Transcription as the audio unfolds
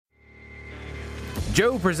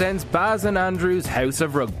Joe presents Baz and Andrew's House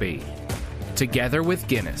of Rugby, together with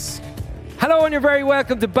Guinness. Hello and you're very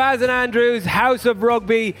welcome to Baz and Andrew's House of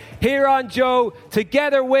Rugby here on Joe,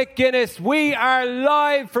 together with Guinness. We are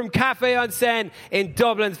live from Café on Seine in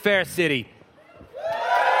Dublin's fair city.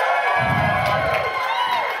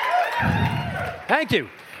 Thank you.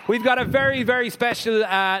 We've got a very, very special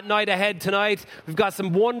night ahead tonight. We've got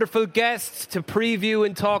some wonderful guests to preview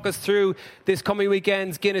and talk us through this coming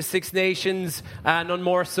weekend's Guinness Six Nations, none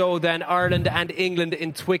more so than Ireland and England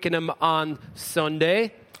in Twickenham on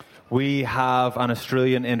Sunday. We have an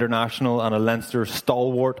Australian international and a Leinster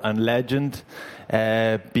stalwart and legend,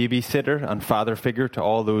 babysitter and father figure to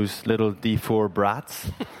all those little D4 brats,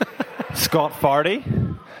 Scott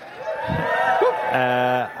Fardy.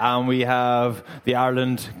 And we have the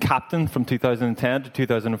Ireland captain from 2010 to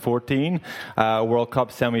 2014, World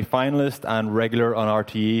Cup semi-finalist and regular on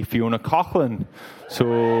RTE, Fiona Coghlan.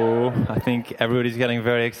 So I think everybody's getting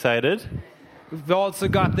very excited. We've also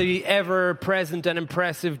got the ever-present and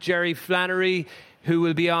impressive Jerry Flannery, who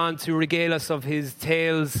will be on to regale us of his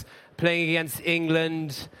tales playing against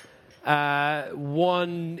England.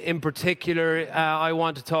 One in particular I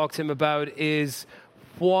want to talk to him about is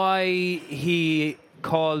why he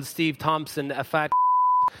called Steve Thompson a fat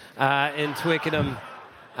in Twickenham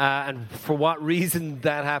and for what reason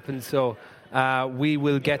that happened. So we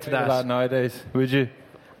will get to that. Nowadays, would you?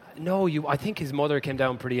 No, I think his mother came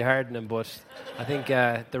down pretty hard on him, but I think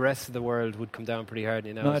the rest of the world would come down pretty hard.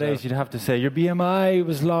 Nowadays, you'd have to say, your BMI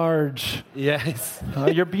was large. Yes.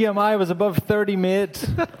 Your BMI was above 30, mate.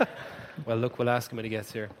 Well, look, we'll ask him when he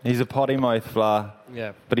gets here. He's a potty mouth fla.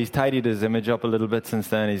 Yeah. But he's tidied his image up a little bit since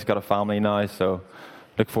then. He's got a family now, so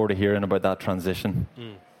look forward to hearing about that transition.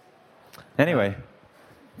 Anyway,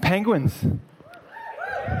 Penguins.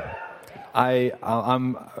 I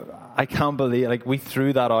can't believe, we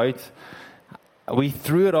threw that out. We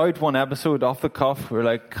threw it out one episode off the cuff. We're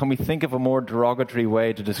like, can we think of a more derogatory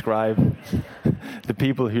way to describe the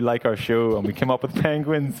people who like our show? And we came up with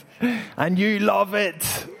Penguins. And you love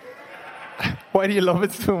it. Why do you love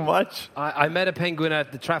it so much? I met a penguin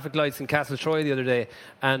at the traffic lights in Castle Troy the other day,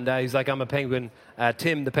 and he's like, I'm a penguin,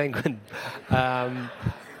 Tim the penguin. And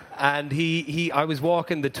I was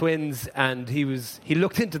walking the twins, and he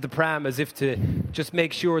looked into the pram as if to just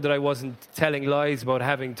make sure that I wasn't telling lies about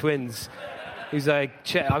having twins. He's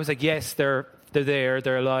like, I was like, yes, they're there,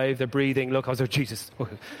 they're alive, they're breathing. Look, I was like, Jesus.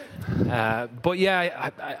 But yeah,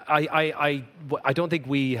 I don't think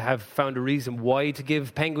we have found a reason why to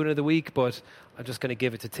give Penguin of the Week, but I'm just going to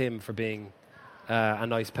give it to Tim for being a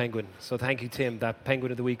nice penguin. So thank you, Tim. That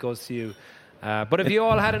Penguin of the Week goes to you. But have you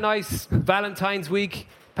all had a nice Valentine's week,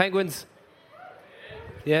 Penguins?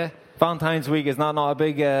 Yeah? Valentine's week is not a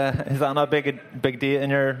big is that not a big date in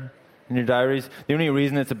your diaries? The only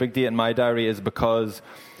reason it's a big date in my diary is because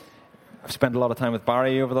I've spent a lot of time with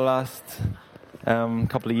Barry over the last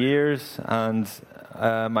couple of years, and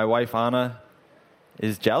my wife Anna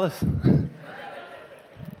is jealous, and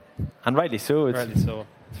rightly so.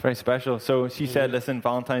 It's very special. So she said, "Listen,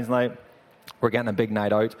 Valentine's night, we're getting a big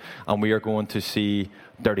night out, and we are going to see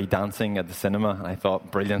Dirty Dancing at the cinema." And I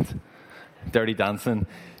thought, brilliant, Dirty Dancing.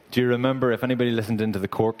 Do you remember, if anybody listened into the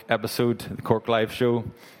Cork episode, the Cork live show,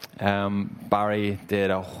 Barry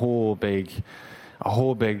did a whole big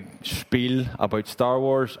spiel about Star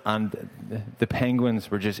Wars, and the penguins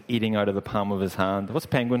were just eating out of the palm of his hand. What's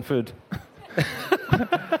penguin food?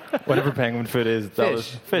 Whatever penguin food is. That was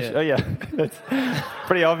fish. Yeah. Oh yeah, it's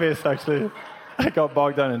pretty obvious actually. I got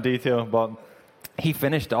bogged down in detail, but he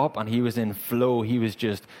finished up and he was in flow. He was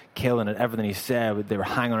just killing it. Everything he said, they were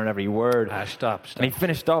hanging on every word. Stop. And he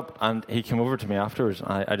finished up and he came over to me afterwards.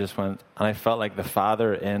 And I just went, and I felt like the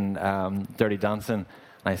father in Dirty Dancing.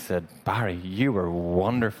 And I said, Barry, you were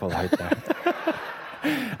wonderful out there.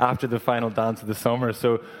 After the final dance of the summer.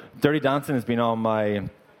 So Dirty Dancing has been on my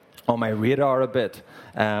radar a bit.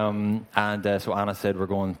 So Anna said, we're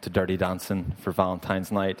going to Dirty Dancing for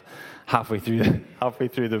Valentine's night. Halfway through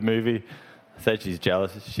the movie, I said she's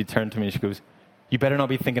jealous. She turned to me and she goes, you better not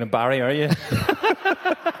be thinking of Barry, are you?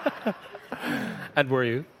 And were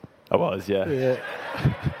you? I was, yeah.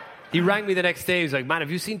 He rang me the next day. He was like, man,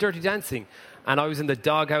 have you seen Dirty Dancing? And I was in the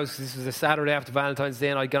doghouse. This was a Saturday after Valentine's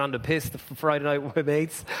Day, and I got on the piss the Friday night with my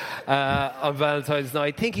mates on Valentine's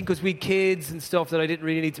night, thinking because we had kids and stuff that I didn't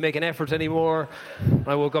really need to make an effort anymore. When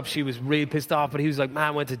I woke up, she was really pissed off, but he was like, man,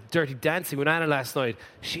 I went to Dirty Dancing with Anna last night.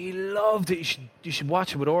 She loved it. You should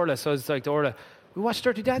watch it with Orla. So I was like to Orla, we watched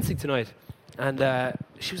Dirty Dancing tonight. And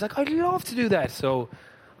she was like, I'd love to do that. So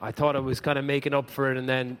I thought I was kind of making up for it, and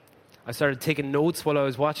then I started taking notes while I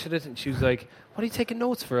was watching it, and she was like, "What are you taking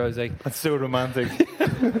notes for?" I was like, That's so romantic.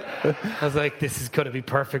 I was like, this is going to be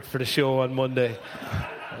perfect for the show on Monday.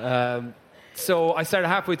 So I started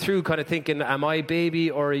halfway through kind of thinking, am I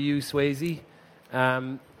baby or are you Swayze?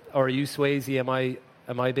 Or are you Swayze, am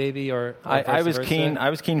I baby? Or I was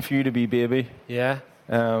keen for you to be baby. Yeah.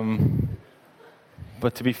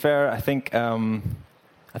 But to be fair, I think you're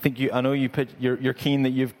keen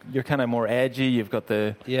that you're kind of more edgy. You've got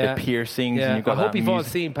the piercings. Yeah. And you've got I hope you've all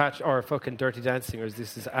music. seen fucking Dirty Dancing, or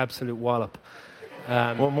this is absolute wallop.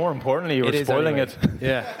 Well, more importantly, you were spoiling it.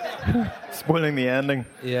 Yeah. Spoiling the ending.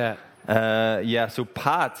 Yeah. So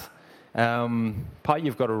Pat,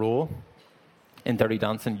 you've got a role in Dirty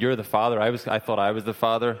Dancing. You're the father. I thought I was the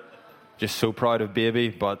father. Just so proud of baby,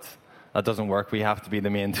 but that doesn't work. We have to be the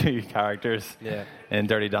main two characters in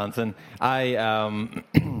Dirty Dancing. I've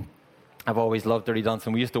always loved Dirty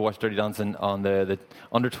Dancing. We used to watch Dirty Dancing on the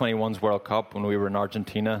Under-21s World Cup when we were in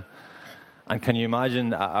Argentina. And can you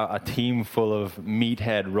imagine a team full of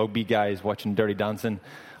meathead rugby guys watching Dirty Dancing?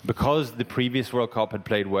 Because the previous World Cup had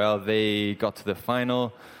played well, they got to the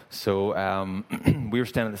final. So we were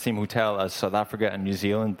staying at the same hotel as South Africa and New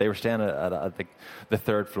Zealand. They were staying at the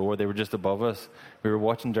third floor. They were just above us. We were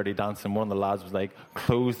watching Dirty Dancing. One of the lads was like,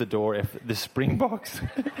 close the door if the Springboks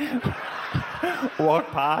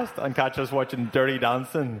walk past and catch us watching Dirty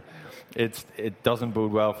Dancing. It doesn't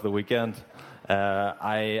bode well for the weekend.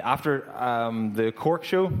 After the Cork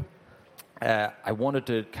show, I wanted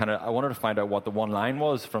to find out what the one line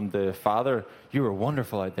was from the father. You were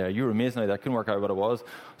wonderful out there. You were amazing out there. I couldn't work out what it was.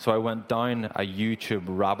 So I went down a YouTube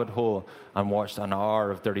rabbit hole and watched an hour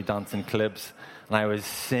of Dirty Dancing clips. And I was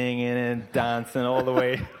singing and dancing all the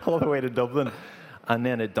way to Dublin. And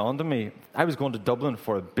then it dawned on me, I was going to Dublin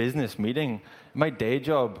for a business meeting. My day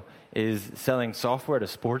job is selling software to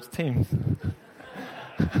sports teams.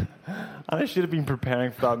 And I should have been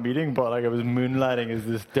preparing for that meeting, but I was moonlighting as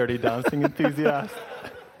this Dirty Dancing enthusiast.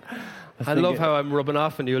 I love how I'm rubbing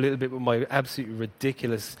off on you a little bit with my absolutely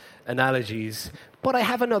ridiculous analogies. But I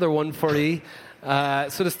have another one for you.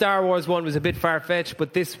 So the Star Wars one was a bit far-fetched,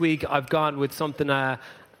 but this week I've gone with something I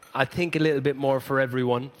think a little bit more for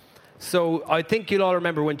everyone. So I think you'll all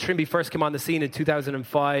remember when Trimby first came on the scene in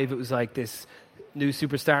 2005, it was like this new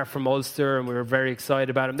superstar from Ulster, and we were very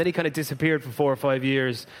excited about him. Then he kind of disappeared for 4 or 5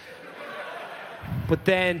 years. But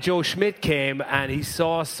then Joe Schmidt came and he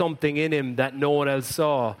saw something in him that no one else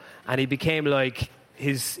saw, and he became like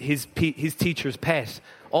his teacher's pet,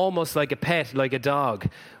 almost like a pet, like a dog.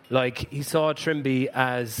 Like he saw Trimby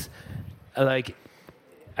as like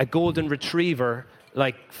a golden retriever,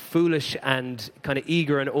 like foolish and kind of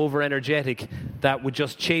eager and over-energetic, that would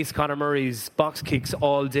just chase Conor Murray's box kicks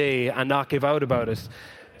all day and not give out about it.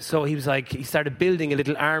 So he started building a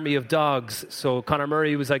little army of dogs. So Conor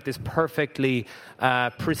Murray was like this perfectly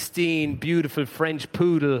pristine, beautiful French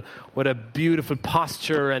poodle with a beautiful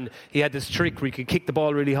posture, and he had this trick where he could kick the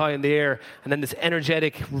ball really high in the air, and then this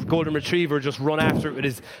energetic golden retriever just run after it with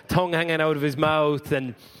his tongue hanging out of his mouth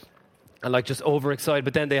and like just overexcited.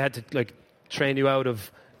 But then they had to like train you out of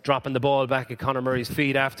dropping the ball back at Conor Murray's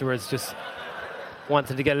feet afterwards, just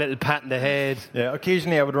wanted to get a little pat in the head. Yeah,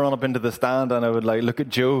 occasionally I would run up into the stand and I would like look at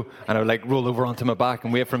Joe and I would like roll over onto my back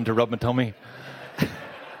and wait for him to rub my tummy.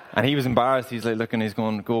 And he was embarrassed. He's like looking, he's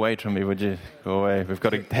going, "Go away from me, would you? Go away. We've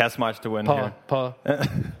got a test match to win here."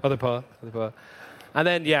 Other paw. And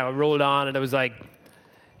then, I rolled on, and it was like,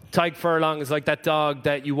 Tyke Furlong is like that dog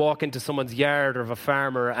that you walk into someone's yard or of a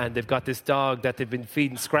farmer, and they've got this dog that they've been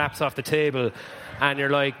feeding scraps off the table, and you're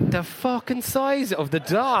like, the fucking size of the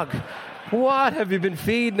dog. What have you been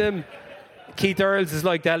feeding him? Keith Earls is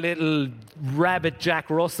like that little rabbit Jack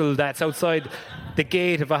Russell that's outside the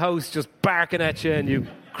gate of a house just barking at you, and you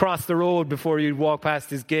cross the road before you walk past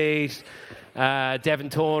his gate. Devin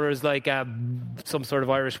Toner is like some sort of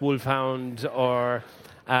Irish wolfhound, or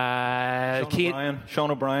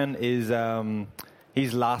Sean O'Brien is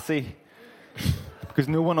he's Lassie, because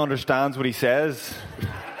no one understands what he says,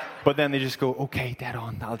 but then they just go, "Okay, dead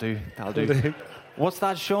on, that'll do." What's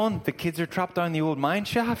that, Sean? The kids are trapped down the old mine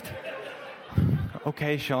shaft?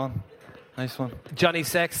 Okay, Sean. Nice one. Johnny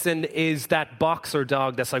Sexton is that boxer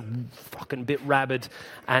dog that's like fucking bit rabid,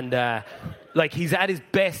 and like he's at his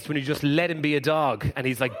best when you just let him be a dog, and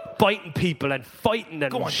he's like biting people and fighting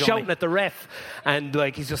and shouting at the ref, and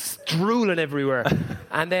like he's just drooling everywhere.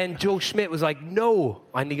 And then Joe Schmidt was like, "No,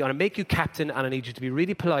 I'm going to make you captain, and I need you to be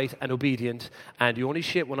really polite and obedient, and you only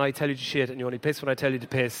shit when I tell you to shit, and you only piss when I tell you to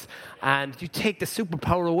piss, and you take the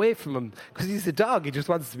superpower away from him because he's a dog. He just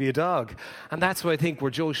wants to be a dog." And that's what I think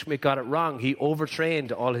where Joe Schmidt got it wrong. He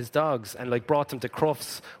overtrained all his dogs and like brought them to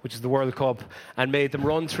Crufts, which is the World Cup, and made them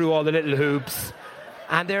run through all the little hoops.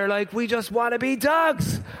 And they're like, "We just want to be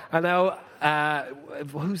dogs." And now,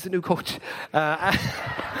 who's the new coach?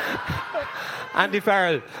 Andy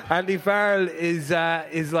Farrell. Andy Farrell is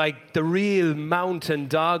like the real mountain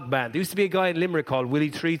dog man. There used to be a guy in Limerick called Willie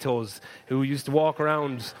Three Toes who used to walk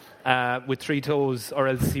around with 3 toes, or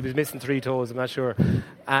else he was missing 3 toes, I'm not sure.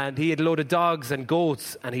 And he had a load of dogs and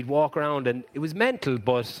goats, and he'd walk around, and it was mental,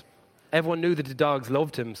 but everyone knew that the dogs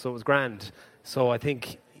loved him, so it was grand. So I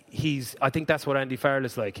think that's what Andy Farrell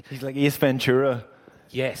is like. He's like Ace Ventura.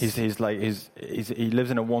 Yes. He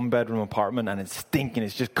lives in a 1-bedroom apartment and it's stinking.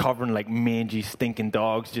 It's just covering like mangy, stinking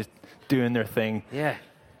dogs just doing their thing. Yeah.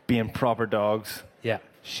 Being proper dogs. Yeah.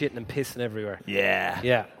 Shitting and pissing everywhere. Yeah.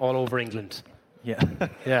 Yeah. All over England. Yeah.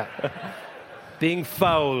 Yeah. Being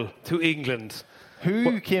foul to England.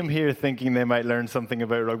 Who came here thinking they might learn something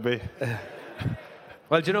about rugby?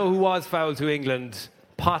 Well, do you know who was foul to England?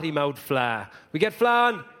 Potty mouth Fla. We get Fla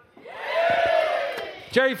on?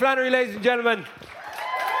 Jerry Flannery, ladies and gentlemen.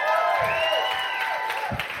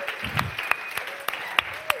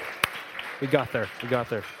 We got there.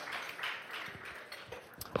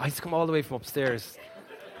 Oh, he's come all the way from upstairs.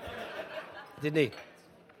 Didn't he?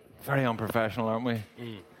 Very unprofessional, aren't we?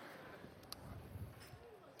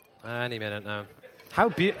 Any minute now. How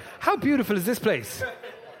beautiful is this place?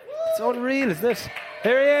 It's unreal, isn't it?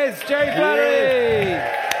 Here he is, Jerry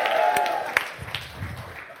Flannery!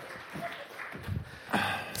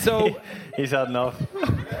 So he's had enough.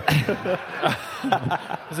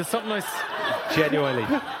 Was it something genuinely.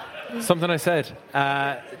 something I said?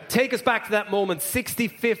 Take us back to that moment.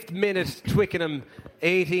 65th minute, Twickenham,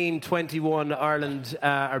 18-21. Ireland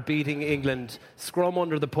are beating England. Scrum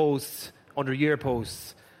under the posts, under your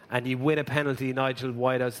posts, and you win a penalty. Nigel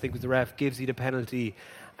Whitehouse, I think was the ref, gives you the penalty,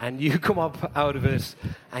 and you come up out of it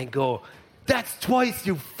and go, "That's twice,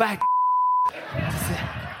 you fat."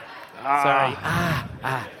 Sorry.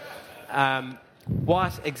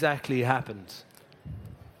 What exactly happened?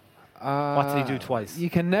 What did he do twice? You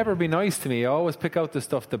can never be nice to me. I always pick out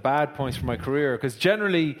the bad points from my career, because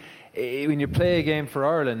generally, when you play a game for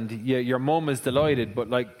Ireland, your mum is delighted. But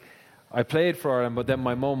like, I played for Ireland, but then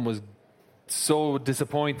my mum was so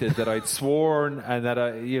disappointed that I'd sworn, and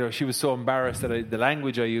that she was so embarrassed that the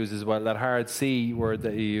language I used as well, that hard C word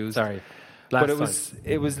that you used. Sorry. But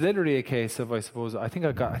it was literally a case of, I suppose, I think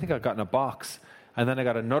I got in a box, and then I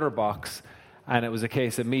got another box, and it was a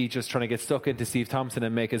case of me just trying to get stuck into Steve Thompson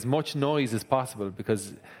and make as much noise as possible,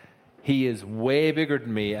 because he is way bigger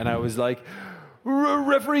than me, and I was like,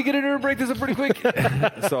 "Referee, get in here and break this up pretty quick."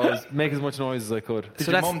 So I was making as much noise as I could.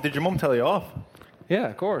 Did your mum tell you off? Yeah,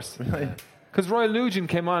 of course. Because Royal Nugent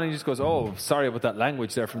came on and he just goes, "Oh, sorry about that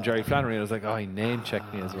language there from Jerry Flannery." And I was like, "Oh, he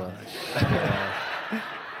name-checked me as well."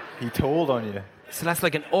 He told on you. So that's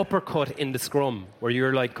like an uppercut in the scrum, where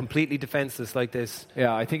you're like completely defenseless like this.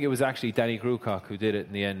 Yeah, I think it was actually Danny Grucock who did it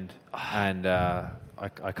in the end, and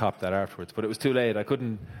I copped that afterwards. But it was too late. I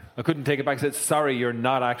couldn't take it back. I said, "Sorry, you're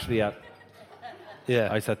not actually at." Yeah,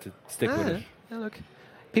 I just had to stick with it. Yeah, look,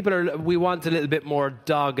 we want a little bit more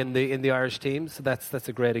dog in the Irish team, so that's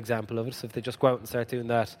a great example of it. So if they just go out and start doing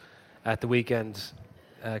that at the weekend,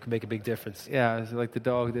 it can make a big difference. Yeah, it's like the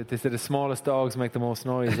dog. They say the smallest dogs make the most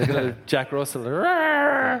noise. Like a little Jack Russell.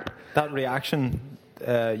 That reaction,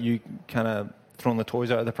 you kind of throwing the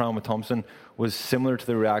toys out of the pram with Thompson, was similar to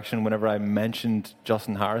the reaction whenever I mentioned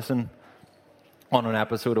Justin Harrison on an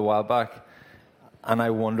episode a while back. And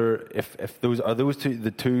I wonder if those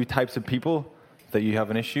the two types of people that you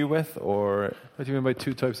have an issue with, or what do you mean by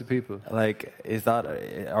two types of people? Like, is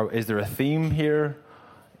there a theme here?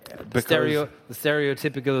 The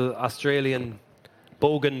stereotypical Australian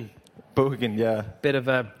bogan, yeah, bit of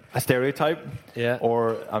a stereotype, yeah.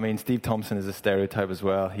 Or I mean, Steve Thompson is a stereotype as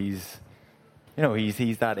well. He's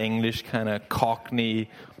that English kind of Cockney,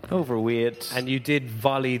 overweight. And you did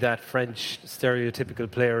volley that French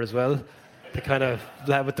stereotypical player as well, the kind of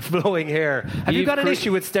lad with the flowing hair. Have you got an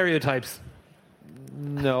issue with stereotypes?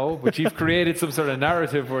 No, but you've created some sort of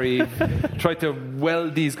narrative where you've tried to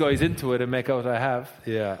weld these guys into it and make out I have.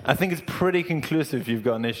 Yeah. I think it's pretty conclusive you've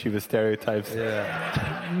got an issue with stereotypes.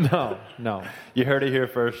 Yeah. No. You heard it here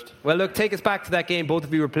first. Well, look, take us back to that game both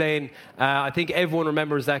of you were playing. I think everyone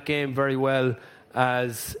remembers that game very well.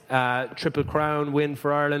 as Triple Crown win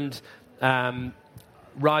for Ireland.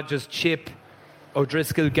 Rodgers chip,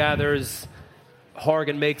 O'Driscoll gathers,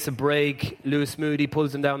 Horgan makes a break, Lewis Moody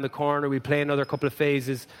pulls him down the corner. We play another couple of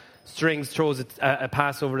phases. Strings throws a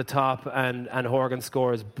pass over the top, and Horgan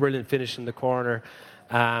scores. Brilliant finish in the corner.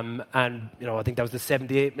 And I think that was the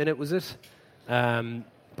 78th minute, was it?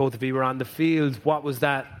 Both of you were on the field. What was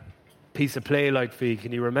that piece of play like for you?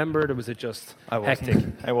 Can you remember it, or was it just hectic?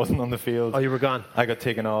 I wasn't on the field. Oh, you were gone? I got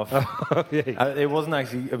taken off. Yeah. It wasn't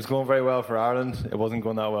actually, it was going very well for Ireland. It wasn't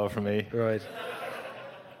going that well for me. Right.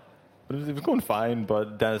 But it was going fine,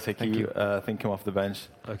 but Dennis Hickey, I think, came off the bench.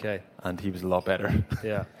 Okay. And he was a lot better.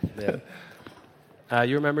 Yeah.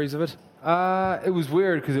 Your memories of it? It was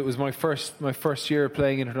weird because it was my first year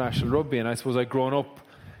playing international rugby, and I suppose I'd grown up,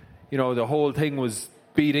 the whole thing was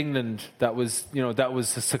beat England. That was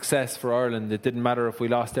a success for Ireland. It didn't matter if we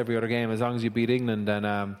lost every other game as long as you beat England. And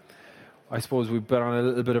I suppose we've been on a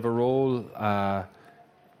little bit of a roll. Up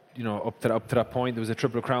to that point, there was a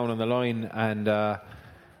Triple Crown on the line, and I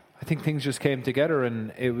think things just came together.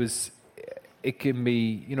 And it can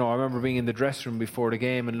be, I remember being in the dressing room before the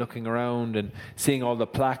game and looking around and seeing all the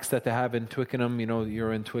plaques that they have in Twickenham.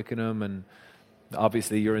 You're in Twickenham, and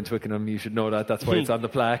obviously you're in Twickenham. You should know that. That's why it's on the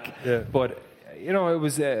plaque. Yeah. But it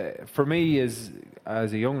was for me as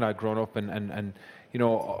a young lad growing up, and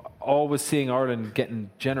always seeing Ireland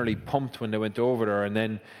getting generally pumped when they went over there, and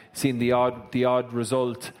then seeing the odd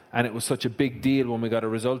result, and it was such a big deal when we got a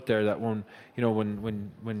result there. That when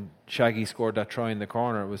Shaggy scored that try in the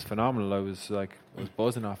corner, it was phenomenal. I was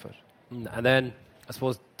buzzing off it. And then I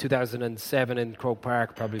suppose 2007 in Croke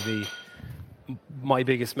Park probably be my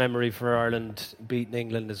biggest memory for Ireland beating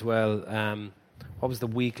England as well. What was the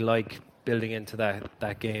week like building into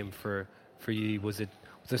that game for you? Was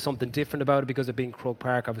there something different about it because of being Croke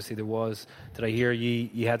Park? Obviously there was. Did I hear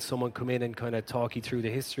you had someone come in and kind of talk you through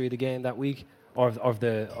the history of the game that week, or of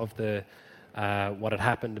the what had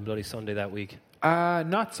happened in Bloody Sunday that week?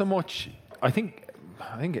 Not so much. I think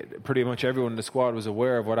pretty much everyone in the squad was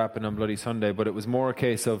aware of what happened on Bloody Sunday, but it was more a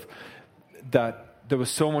case of that there was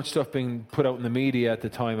so much stuff being put out in the media at the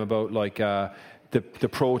time about the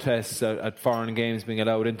protests at foreign games being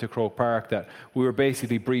allowed into Croke Park, that we were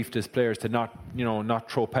basically briefed as players to not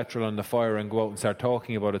throw petrol on the fire and go out and start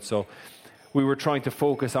talking about it. So we were trying to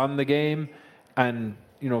focus on the game, and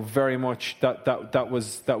very much that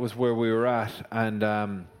was where we were at. And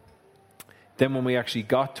then when we actually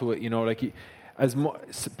got to it,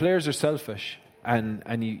 players are selfish,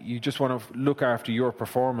 and you just want to look after your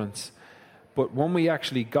performance. But when we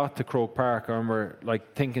actually got to Croke Park, I remember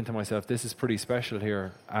thinking to myself, this is pretty special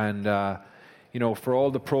here. And, for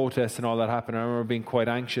all the protests and all that happened, I remember being quite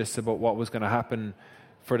anxious about what was going to happen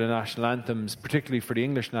for the national anthems, particularly for the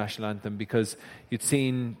English national anthem, because you'd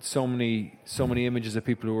seen so many images of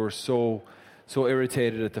people who were so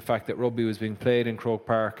irritated at the fact that rugby was being played in Croke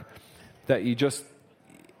Park, that you just,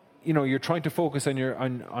 you're trying to focus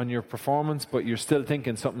on your performance, but you're still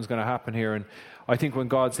thinking something's going to happen here. And I think when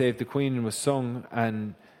God Save the Queen was sung,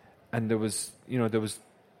 and there was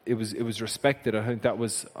it was respected. I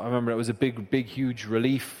remember it was a big huge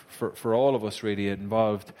relief for all of us really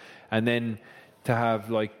involved. And then to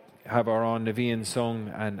have our own Nevian sung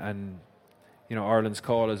and Ireland's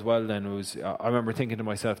call as well, then I remember thinking to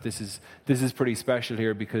myself, this is pretty special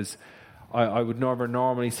here, because I would never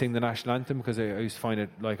normally sing the national anthem, because I used to find it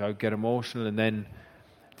I would get emotional, and then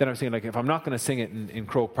I was thinking, if I'm not going to sing it in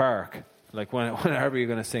Croke Park, whenever you're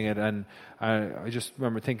going to sing it. And I just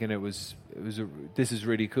remember thinking this is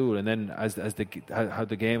really cool. And then how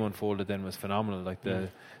the game unfolded then was phenomenal.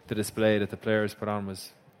 The display that the players put on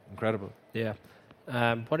was incredible. Yeah.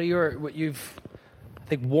 You've I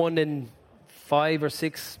think 1 in 5 or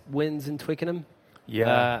 6 wins in Twickenham.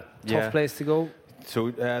 Yeah. Tough place to go.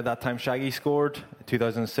 So that time Shaggy scored,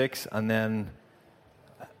 2006, and then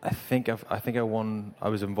I think I won. I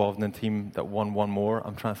was involved in a team that won one more.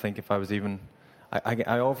 I'm trying to think if I was even.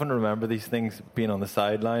 I often remember these things being on the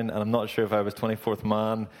sideline, and I'm not sure if I was 24th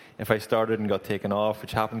man, if I started and got taken off,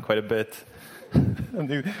 which happened quite a bit.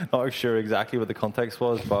 I'm not sure exactly what the context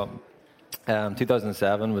was, but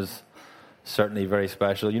 2007 was certainly very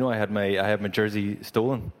special. I had my jersey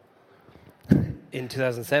stolen. In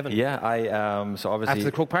 2007? Yeah, so obviously... After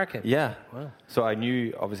the Croke Park game? Yeah. Wow. So I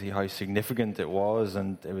knew, obviously, how significant it was,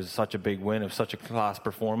 and it was such a big win. It was such a class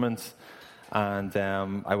performance. And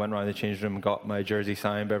I went around the changing room and got my jersey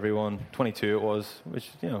signed by everyone. 22 it was, which,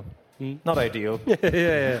 not ideal.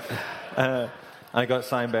 Yeah. I got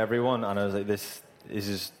signed by everyone, and I was like, this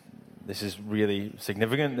is really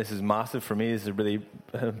significant. This is massive for me. This is a really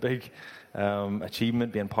big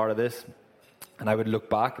achievement, being part of this. And I would look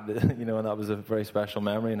back, and that was a very special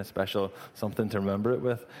memory and a special something to remember it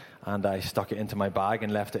with. And I stuck it into my bag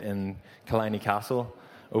and left it in Killiney Castle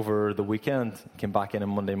over the weekend. Came back in on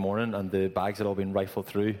Monday morning, and the bags had all been rifled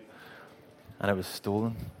through, and it was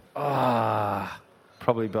stolen.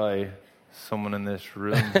 Probably by someone in this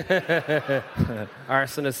room.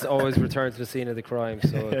 Arsonists always return to the scene of the crime,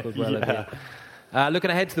 so it could well have been. Looking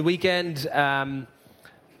ahead to the weekend, the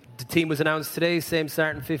team was announced today, same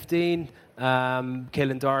starting 15.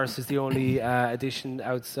 Caelan Doris is the only addition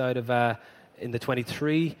outside of in the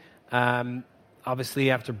 23. Obviously,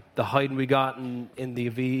 after the hiding we got in the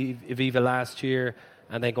Aviva last year,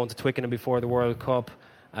 and then going to Twickenham before the World Cup,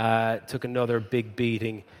 took another big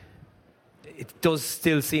beating. It does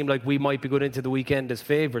still seem like we might be going into the weekend as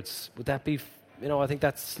favourites. Would that be? I think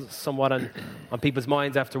that's somewhat on people's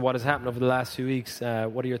minds after what has happened over the last few weeks.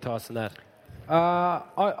 What are your thoughts on that?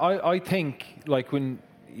 I think, like, when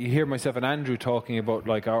you hear myself and Andrew talking about,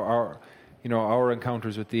 like, our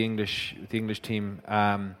encounters with the English team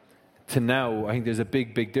to now, I think there's a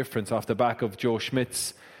big difference off the back of Joe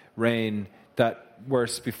Schmidt's reign. That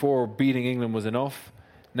whereas before beating England was enough,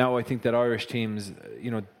 now I think that Irish teams,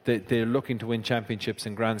 they're looking to win championships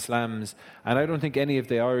and Grand Slams, and I don't think any of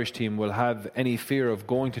the Irish team will have any fear of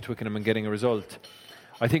going to Twickenham and getting a result.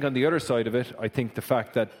 I think on the other side of it, I think the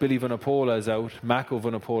fact that Billy Vunipola is out, Mako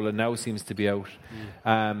Vunipola now seems to be out.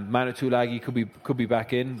 Manu Tuilagi could be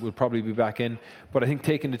back in, will probably be back in, but I think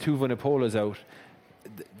taking the two Vunipolas out,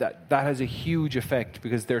 that has a huge effect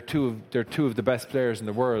because they're two of the best players in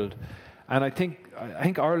the world, and I think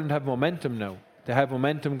Ireland have momentum now. They have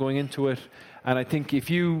momentum going into it, and I think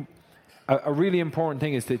a really important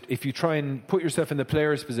thing is that if you try and put yourself in the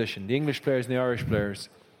players' position, the English players and the Irish players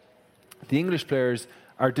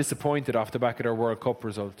are disappointed off the back of their World Cup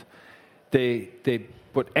result.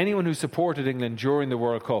 But anyone who supported England during the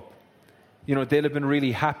World Cup, they'll have been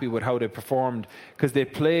really happy with how they performed because they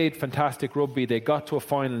played fantastic rugby. They got to a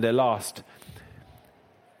final, they lost.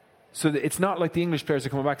 So it's not like the English players are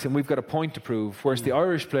coming back saying we've got a point to prove, whereas the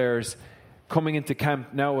Irish players coming into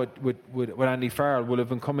camp now with Andy Farrell will have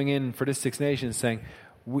been coming in for this Six Nations saying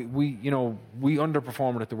we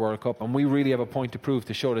underperformed at the World Cup and we really have a point to prove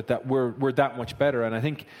to show that we're that much better. And I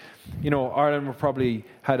think Ireland were probably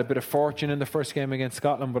had a bit of fortune in the first game against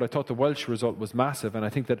Scotland, but I thought the Welsh result was massive, and I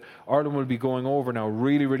think that Ireland will be going over now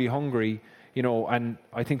really, really hungry, and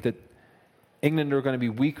I think that England are going to be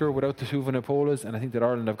weaker without the two Vunipolas, and I think that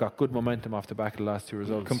Ireland have got good momentum off the back of the last two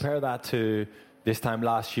results. Compare that to this time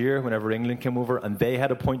last year, whenever England came over and they had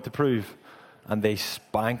a point to prove and they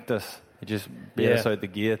spanked us. They just beat us out the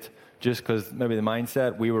gate. Just because maybe the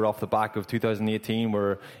mindset, we were off the back of 2018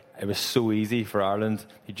 where it was so easy for Ireland.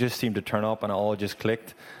 They just seemed to turn up and it all just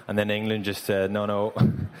clicked. And then England just said, no,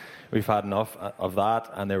 we've had enough of that.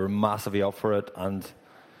 And they were massively up for it. And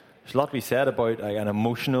there's a lot to be said about an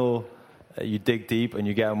emotional, you dig deep and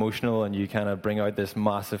you get emotional and you kind of bring out this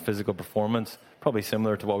massive physical performance. Probably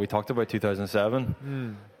similar to what we talked about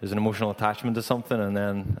 2007. There's an emotional attachment to something, and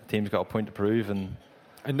then a team's got a point to prove, and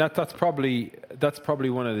that's probably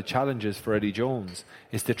one of the challenges for Eddie Jones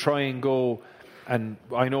is to try and go. And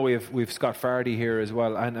I know we've Scott Fardy here as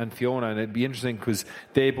well, and Fiona, and it'd be interesting because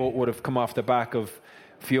they both would have come off the back of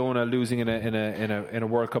Fiona losing in a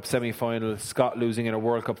World Cup semi-final, Scott losing in a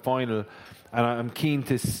World Cup final, and I'm keen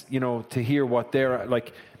to hear what they're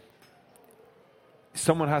like.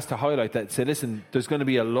 Someone has to highlight that. Say, listen, there's going to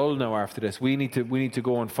be a lull now after this. We need to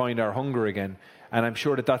go and find our hunger again. And I'm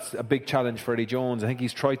sure that's a big challenge for Eddie Jones. I think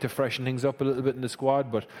he's tried to freshen things up a little bit in the squad,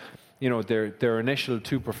 but their initial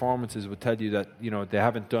two performances would tell you that they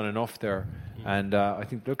haven't done enough there. And I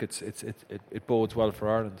think it bodes well for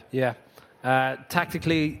Ireland. Yeah,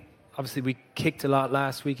 tactically, obviously we kicked a lot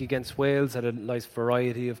last week against Wales. Had a nice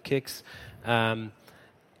variety of kicks.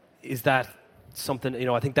 Is that something,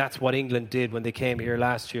 I think that's what England did when they came here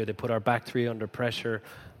last year. They put our back three under pressure,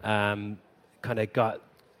 kind of got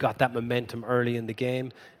that momentum early in the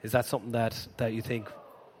game. Is that something that you think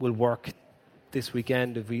will work this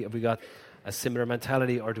weekend? Have we got a similar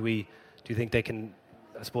mentality, or do you think they can,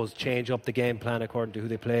 I suppose, change up the game plan according to who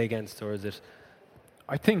they play against, or is it?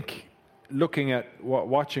 I think looking at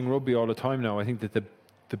watching rugby all the time now, I think that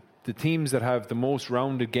the teams that have the most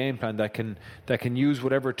rounded game plan that can use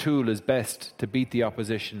whatever tool is best to beat the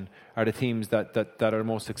opposition are the teams that are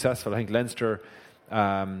most successful. I think Leinster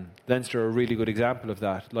are a really good example of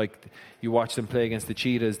that. Like, you watch them play against the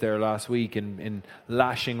Cheetahs there last week in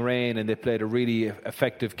lashing rain, and they played a really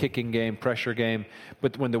effective kicking game, pressure game.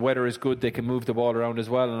 But when the weather is good, they can move the ball around as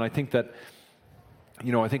well. And I think that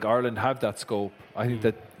I think Ireland have that scope. I think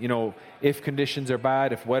that, if conditions are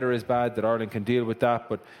bad, if weather is bad, that Ireland can deal with that.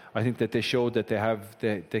 But I think that they showed that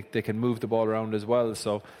they can move the ball around as well.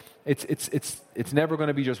 So it's never going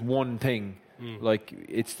to be just one thing. Like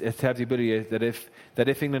it's to have the ability that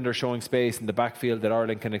if England are showing space in the backfield, that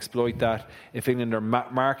Ireland can exploit that. If England are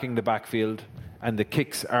marking the backfield and the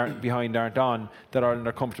kicks aren't on, that Ireland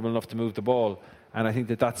are comfortable enough to move the ball. And I think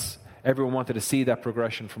that's everyone wanted to see that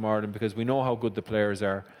progression from Ireland because we know how good the players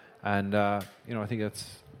are. And I think that's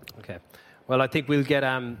okay. Well, I think we'll get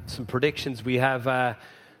some predictions. We have.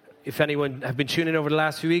 If anyone have been tuning in over the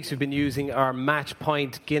last few weeks, we've been using our Match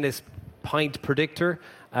Point Guinness Pint Predictor,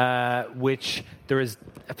 which there is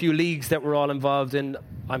a few leagues that we're all involved in.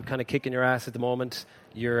 I'm kind of kicking your ass at the moment.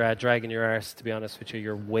 You're dragging your arse, to be honest with you.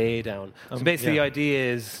 You're way down. So basically the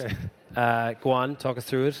idea is, go on, talk us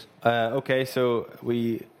through it. Okay, so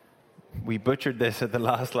we butchered this at the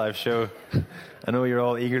last live show. I know you're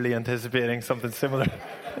all eagerly anticipating something similar.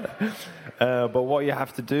 But what you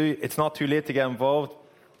have to do, it's not too late to get involved.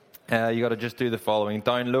 You got to just do the following.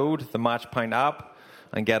 Download the Match Pint app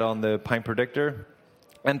and get on the Pint Predictor.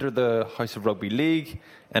 Enter the House of Rugby League.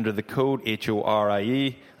 Enter the code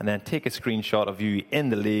HORIE. And then take a screenshot of you in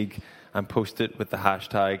the league and post it with the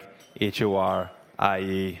hashtag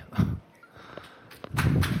HORIE.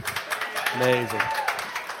 Amazing.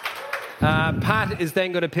 Pat is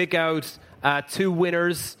then going to pick out 2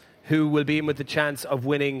 winners who will be in with the chance of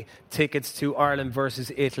winning tickets to Ireland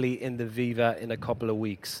versus Italy in the Viva in a couple of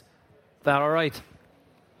weeks. Is that all right?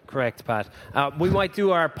 Correct, Pat. We might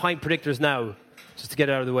do our pint predictors now, just to get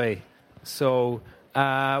it out of the way. So,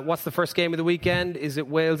 what's the first game of the weekend? Is it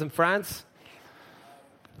Wales and France?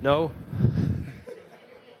 No?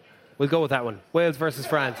 We'll go with that one. Wales versus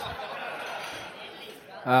France.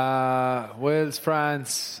 Wales,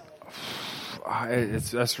 France.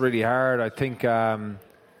 That's really hard. I think I'm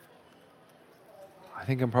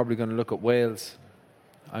probably going to look at Wales.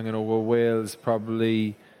 I'm going to go Wales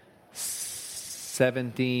probably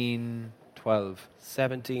 17-12.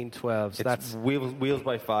 17-12. So that's Wales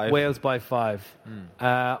by 5. Wales by 5.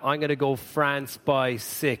 I'm going to go France by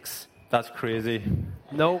 6. That's crazy.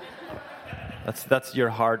 No. That's your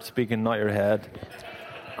heart speaking, not your head.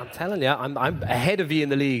 I'm telling you, I'm ahead of you in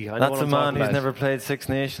the league. I know That's a man who's never played Six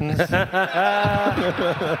Nations. I'm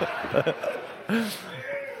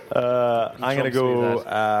going to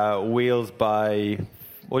go Wales by...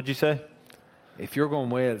 What'd you say? If you're going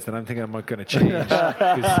Wales, then I'm thinking I'm not going to change.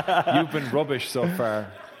 Because you've been rubbish so far.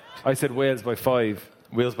 I said Wales by 5.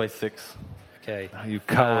 Wales by 6. Okay. Oh, you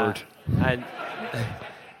coward. And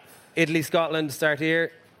Italy, Scotland, start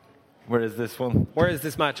here. Where is this one? Where is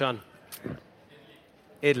this match on?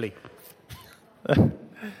 Italy.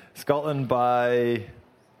 Scotland by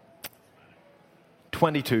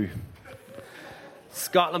 22.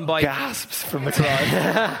 Scotland by... Gasps from the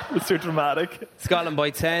crowd. It's so dramatic. Scotland by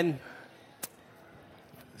 10.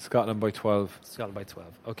 Scotland by 12. Scotland by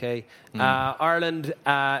 12. Okay. Ireland,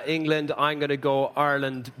 England. I'm going to go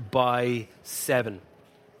Ireland by 7.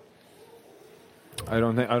 I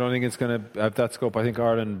don't think it's going to have that scope. I think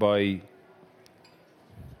Ireland by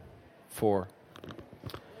 4.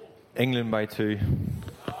 England by 2.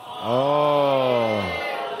 Oh.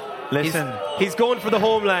 Listen. He's going for the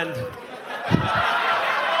homeland.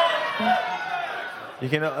 You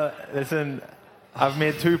can listen. I've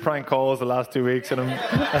made 2 prank calls the last 2 weeks, and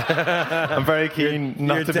I'm very keen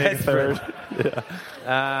not to make a third.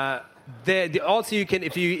 Yeah. Also, you can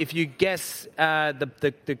if you guess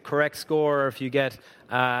the correct score, or if you get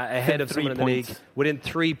ahead of someone in the league within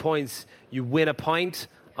 3 points, you win a pint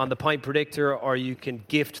on the pint predictor, or you can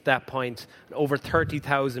gift that pint. Over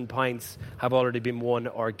 30,000 pints have already been won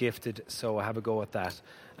or gifted, so have a go at that.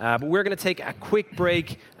 But we're going to take a quick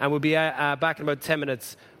break, and we'll be back in about 10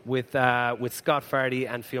 minutes with Scott Fardy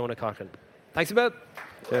and Fiona Coghlan. Thanks a bit.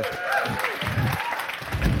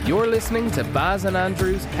 You're listening to Baz and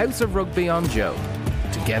Andrew's House of Rugby on Joe,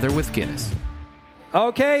 together with Guinness.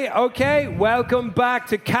 Okay. Welcome back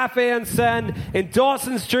to Cafe and Sen in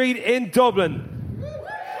Dawson Street in Dublin.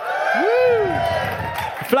 Woo!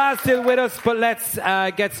 Fla's still with us, but let's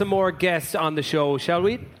get some more guests on the show, shall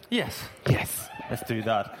we? Yes. Let's do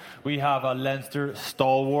that. We have a Leinster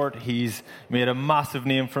stalwart. He's made a massive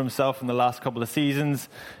name for himself in the last couple of seasons,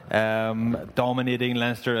 dominating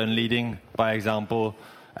Leinster and leading by example.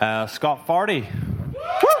 Scott Fardy.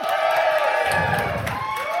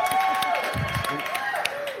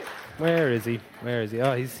 Where is he?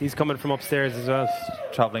 Oh, he's coming from upstairs as well.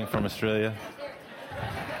 Travelling from Australia.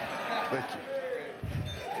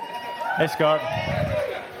 Hey, Scott.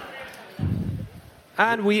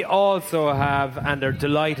 And we also have, and are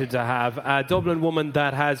delighted to have, a Dublin woman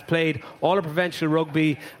that has played all her provincial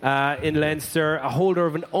rugby in Leinster, a holder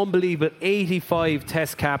of an unbelievable 85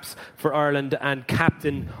 test caps for Ireland and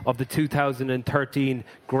captain of the 2013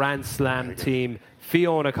 Grand Slam team,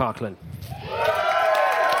 Fiona Coghlan.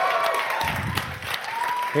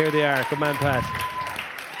 Here they are. Good man, Pat.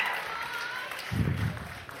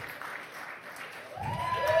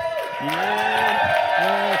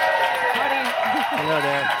 Hello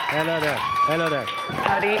there. Hello there. Hello there.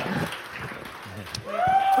 Fardy.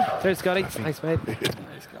 There's Scotty. Thanks, mate.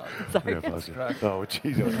 Sorry. Oh,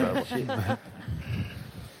 Jesus. I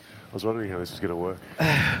was wondering how this was going to work.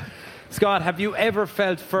 Scott, have you ever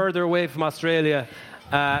felt further away from Australia,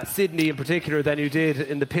 Sydney in particular, than you did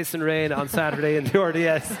in the piss and rain on Saturday in the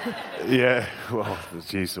RDS? Yeah, well,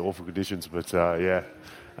 geez, awful conditions, but yeah.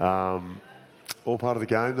 All part of the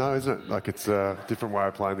game, though, isn't it? Like, it's a different way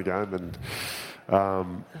of playing the game, and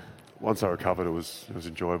once I recovered, it was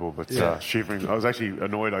enjoyable, but shivering. I was actually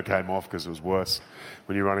annoyed I came off because it was worse.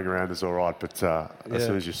 When you're running around, it's all right, but as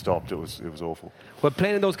soon as you stopped, it was awful. Well,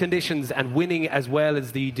 playing in those conditions and winning as well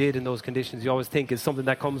as you did in those conditions, you always think is something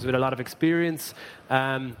that comes with a lot of experience.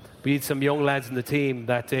 We had some young lads in the team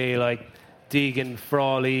that day, like Deegan,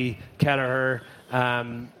 Frawley, Kelleher,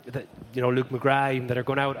 Luke McGrath, even, that are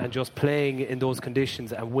going out and just playing in those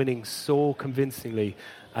conditions and winning so convincingly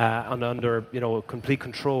and under complete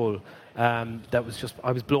control. That was just,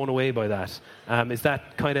 I was blown away by that. Is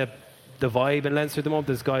that kind of the vibe in Leinster at the moment?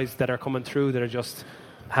 There's guys that are coming through that are just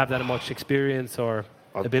have that much experience or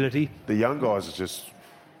ability. The young guys are just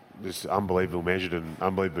unbelievable measured and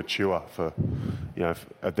unbelievable mature for,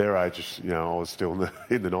 at their age. I was still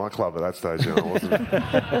in the nightclub at that stage.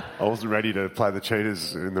 I wasn't ready to play the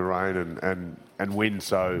cheaters in the rain and win.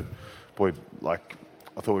 So, boy,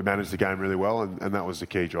 I thought we managed the game really well, and that was the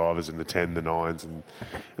key drivers in the 10, the 9s, and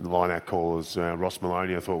the line-out callers. Ross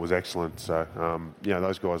Maloney, I thought, was excellent. So,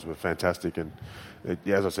 those guys were fantastic. And,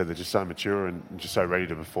 as I said, they're just so mature and just so ready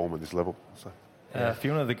to perform at this level. So.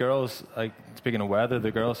 Fiona, the girls, speaking of weather,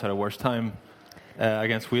 the girls had a worse time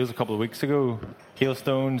against Wales a couple of weeks ago.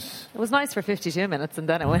 Hailstones. It was nice for 52 minutes and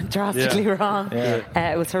then it went drastically wrong.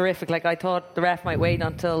 Yeah. It was horrific. I thought the ref might wait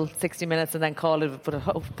until 60 minutes and then call it, but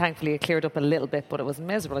thankfully it cleared up a little bit, but it was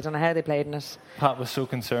miserable. I don't know how they played in it. Pat was so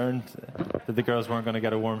concerned that the girls weren't going to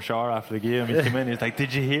get a warm shower after the game. He came in, he was like,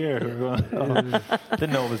 "Did you hear?" We were going,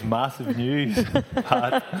 didn't know it was massive news,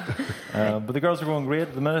 Pat. But the girls are going great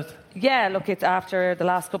at the minute. Yeah, look, it's after the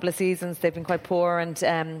last couple of seasons, they've been quite poor,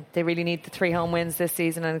 and they really need the 3 home wins this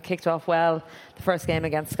season, and it kicked off well. The first game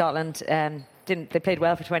against Scotland, they played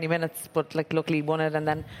well for 20 minutes, but luckily won it, and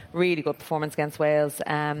then really good performance against Wales.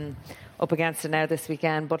 Up against it now this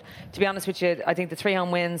weekend. But to be honest with you, I think the 3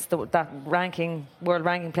 home wins, that world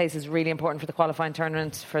ranking place is really important for the qualifying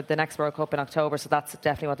tournament for the next World Cup in October. So that's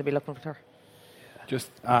definitely what they'll be looking for. Just,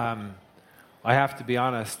 I have to be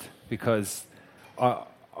honest, because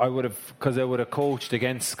I would have coached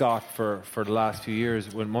against Scott for the last few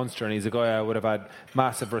years with Munster, and he's a guy I would have had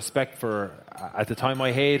massive respect for. At the time,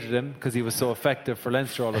 I hated him because he was so effective for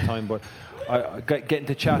Leinster all the time. But getting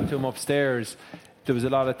to chat to him upstairs, there was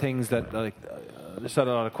a lot of things that there's a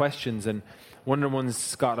lot of questions, and one of the ones,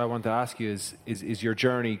 Scott, I want to ask you is your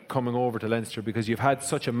journey coming over to Leinster, because you've had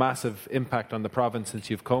such a massive impact on the province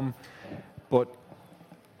since you've come, but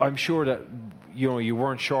I'm sure that you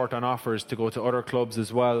weren't short on offers to go to other clubs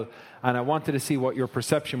as well, and I wanted to see what your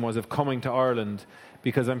perception was of coming to Ireland,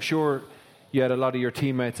 because I'm sure you had a lot of your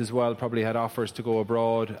teammates as well probably had offers to go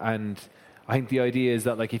abroad, and I think the idea is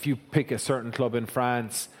that if you pick a certain club in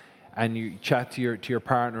France and you chat to your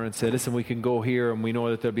partner and say, listen, we can go here, and we know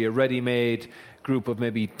that there'll be a ready-made group of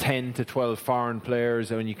maybe 10 to 12 foreign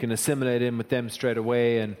players, and you can assimilate in with them straight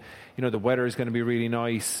away, and the weather is going to be really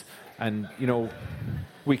nice, and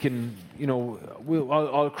we can,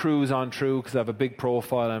 I'll cruise on through because I have a big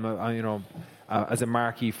profile. I'm as a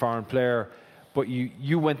marquee foreign player. But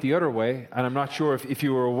you went the other way, and I'm not sure if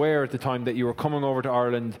you were aware at the time that you were coming over to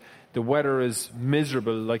Ireland. The weather is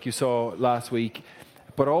miserable, like you saw last week.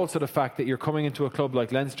 But also the fact that you're coming into a club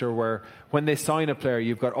like Leinster, where when they sign a player,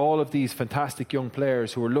 you've got all of these fantastic young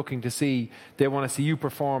players who are looking to see. They want to see you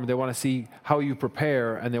perform. They want to see how you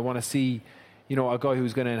prepare, and they want to see a guy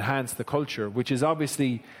who's going to enhance the culture, which is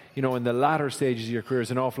obviously, in the latter stages of your career, is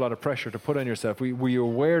an awful lot of pressure to put on yourself. Were you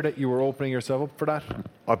aware that you were opening yourself up for that?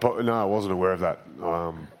 No, I wasn't aware of that.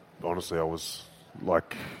 Honestly, I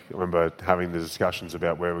remember having the discussions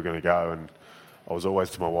about where we're going to go, and I was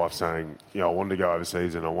always to my wife saying, I wanted to go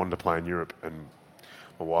overseas and I wanted to play in Europe, and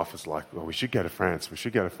my wife was like, well, we should go to France. And she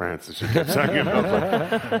kept saying it.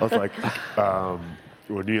 I was like,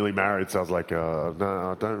 were newly married, so I was like, no,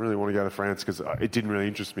 I don't really want to go to France because it didn't really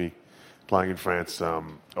interest me playing in France.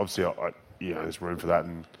 Obviously, there's room for that,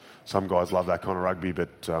 and some guys love that kind of rugby,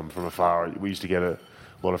 but from afar, we used to get a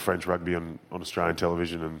lot of French rugby on Australian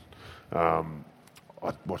television, and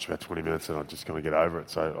I'd watch about 20 minutes and I'd just kind of get over it,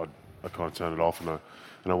 so I kind of turned it off, and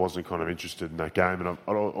I wasn't kind of interested in that game. And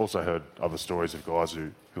I'd also heard other stories of guys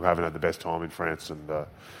who haven't had the best time in France, and a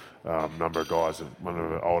number of guys, one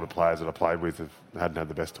of the older players that I played with hadn't had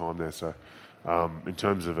the best time there. So in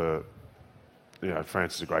terms of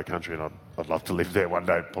France is a great country, and I'd love to live there one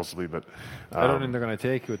day, possibly. But I don't think they're going to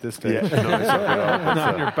take you at this stage. Yeah, no, exactly.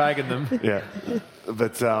 Not you're bagging them. Yeah,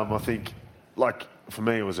 but I think, like, for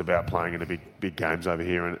me, it was about playing in the big games over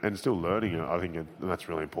here and still learning. I think that's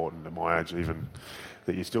really important at my age, even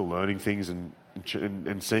that you're still learning things and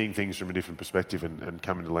seeing things from a different perspective. And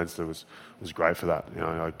coming to Leinster was great for that.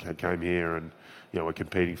 I came here, and we're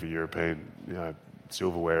competing for European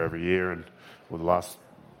silverware every year, and the last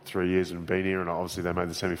 3 years and been here, and obviously they made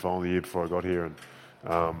the semi-final the year before I got here, and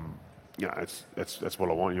that's what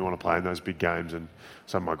I want. You want to play in those big games, and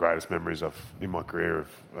some of my greatest memories in my career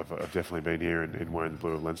have definitely been here in wearing the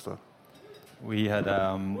blue of Leinster. We had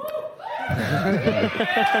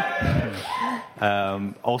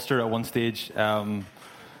Ulster at one stage, 3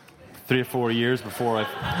 or 4 years before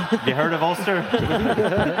have you heard of Ulster?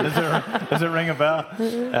 Does it ring a bell?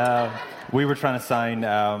 We were trying to sign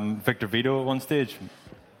Victor Vito at one stage,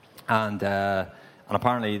 and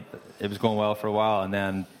apparently it was going well for a while, and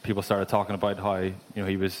then people started talking about how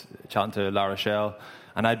he was chatting to La Rochelle,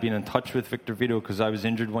 and I'd been in touch with Victor Vito because I was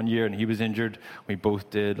injured one year and he was injured. We both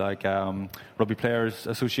did Rugby Players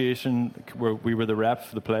Association, where we were the reps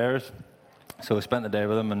for the players, so I spent the day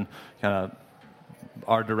with him, and kind of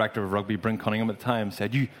our director of rugby, Bryn Cunningham at the time,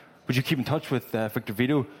 said, would you keep in touch with Victor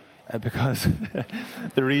Vito? Because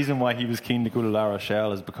the reason why he was keen to go to La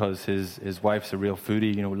Rochelle is because his wife's a real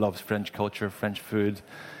foodie, loves French culture, French food.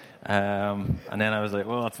 And then I was like,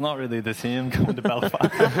 well, it's not really the same going to Belfast.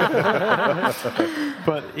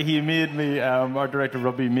 But he made me, our director of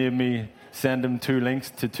rugby made me send him 2 links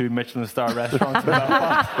to 2 Michelin star restaurants in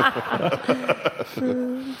Belfast.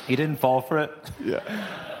 He didn't fall for it. Yeah.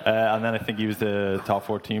 And then I think he was the top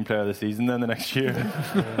 14 player of the season then the next year.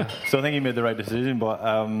 So I think he made the right decision.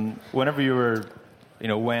 But whenever you were,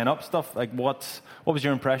 weighing up stuff, like what was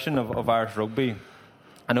your impression of Irish rugby?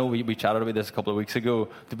 I know we chatted about this a couple of weeks ago.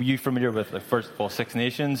 Were you familiar with, first of all, Six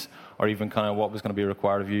Nations, or even kind of what was going to be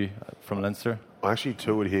required of you from Leinster? I actually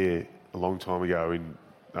toured here a long time ago in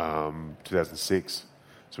 2006.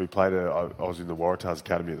 So we played. I was in the Waratahs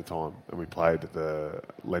Academy at the time, and we played at the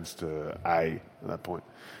Leinster A at that point.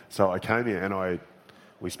 So I came here, and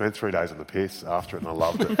we spent 3 days on the piss after it, and I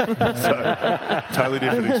loved it. So totally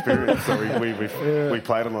different experience. So we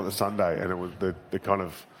played on the Sunday, and it was the kind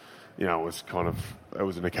of, it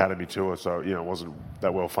was an academy tour, so it wasn't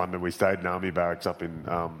that well funded. We stayed in army barracks up in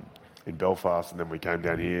Belfast, and then we came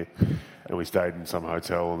down here. And we stayed in some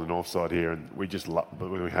hotel on the north side here, and we just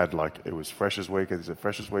we had it was Freshers Week. Is it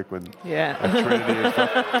Freshers Week when at Trinity and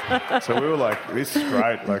stuff? So we were like, this is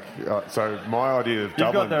great. So my idea of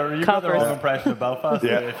Dublin. You've got the wrong impression of Belfast.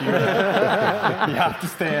 Yeah. If you have to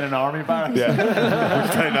stay in an army barracks. Yeah, we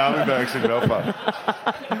stayed in army barracks in Belfast.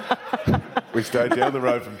 We stayed down the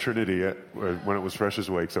road from Trinity when it was Freshers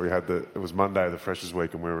Week. So it was Monday of the Freshers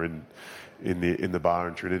Week, and we were in the bar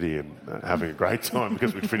in Trinity and having a great time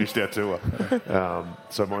because we'd finished our tour.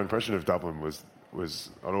 So my impression of Dublin was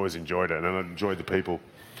I'd always enjoyed it, and I enjoyed the people.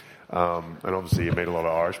 And obviously you meet a lot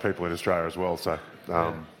of Irish people in Australia as well. So,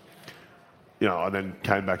 I then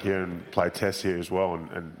came back here and played tests here as well,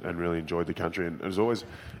 and really enjoyed the country. And it was always,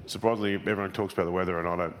 surprisingly, everyone talks about the weather,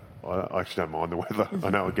 and I actually don't mind the weather. I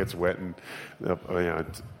know it gets wet, and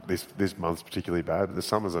this month's particularly bad, but the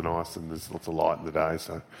summers are nice and there's lots of light in the day.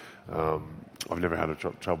 So I've never had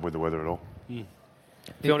trouble with the weather at all.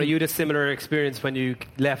 Fiona, you had a similar experience when you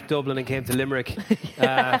left Dublin and came to Limerick. Living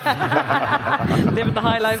the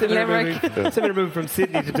high life in Limerick. Similar move from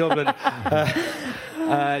Sydney to Dublin.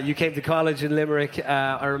 You came to college in Limerick.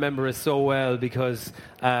 I remember it so well because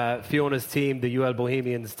Fiona's team, the UL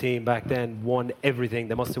Bohemians team back then, won everything.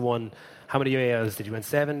 They must have won. How many UALs did you win?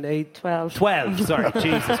 7, 8? 12. 12, sorry.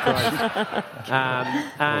 Jesus Christ.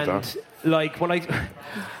 And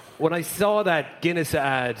when I saw that Guinness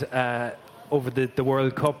ad over the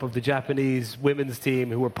World Cup of the Japanese women's team,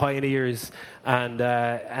 who were pioneers, and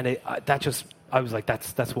I was like,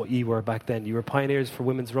 that's what you were back then. You were pioneers for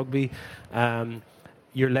women's rugby.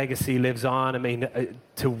 Your legacy lives on. I mean,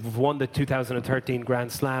 to have won the 2013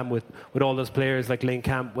 Grand Slam with all those players like Lynn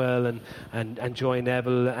Campbell and Joy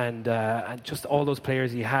Neville and just all those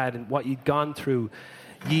players you had and what you'd gone through.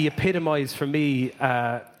 ye epitomised for me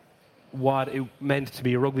what it meant to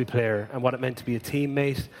be a rugby player and what it meant to be a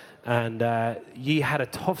teammate. And ye had a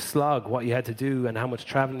tough slog, what you had to do and how much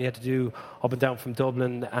travelling you had to do up and down from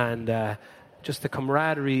Dublin. And just the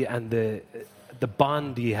camaraderie and the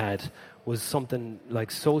bond you had was something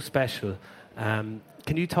like so special. Can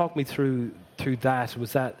you talk me through that?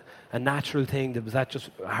 Was that a natural thing? Was that just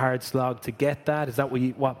a hard slog to get that? Is that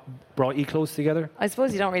what brought you close together? I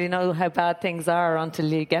suppose you don't really know how bad things are until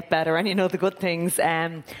you get better and you know the good things.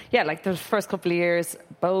 Like the first couple of years,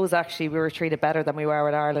 Bows actually, we were treated better than we were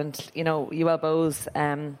with Ireland. You know, UL Bows,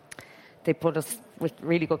 they put us with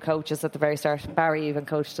really good coaches at the very start. Barry even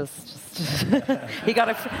coached us. He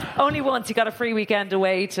got only once. He got a free weekend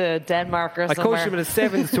away to Denmark or somewhere. I coached him in a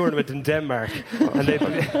sevens tournament in Denmark, and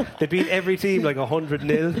they beat every team like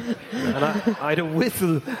 100-0. And I had a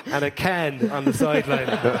whistle and a can on the sideline.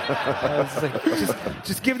 I was like,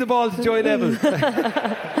 just give the ball to Joy Neville.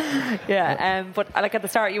 But like at the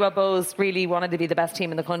start, UL Bows really wanted to be the best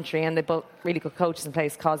team in the country, and they put really good coaches in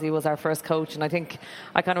place. Cosy was our first coach, and I think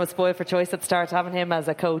I kind of was spoiled for choice at the start, having him as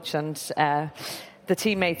a coach, and the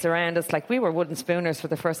teammates around us, like we were wooden spooners for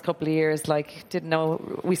the first couple of years. Like, didn't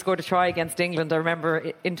know we scored a try against England. I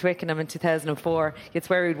remember in Twickenham in 2004. You'd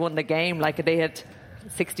swear we'd won the game, like they had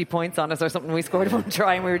 60 points on us or something. We scored one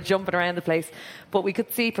try and we were jumping around the place. But we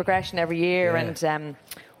could see progression every year, and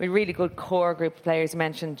we had a really good core group of players. You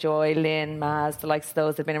mentioned Joy, Lynn, Maz, the likes of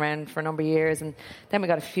those that had been around for a number of years. And then we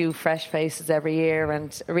got a few fresh faces every year,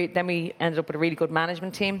 and then we ended up with a really good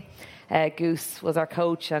management team. Goose was our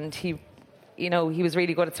coach, and he was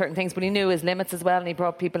really good at certain things, but he knew his limits as well, and he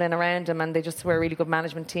brought people in around him, and they just were a really good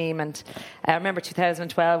management team. And I remember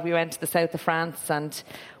 2012, we went to the south of France, and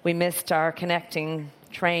we missed our connecting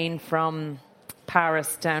train from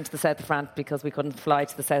Paris down to the south of France because we couldn't fly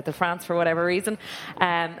to the south of France for whatever reason.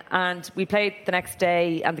 And we played the next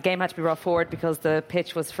day, and the game had to be brought forward because the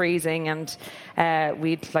pitch was freezing, and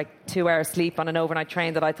we'd like 2 hours sleep on an overnight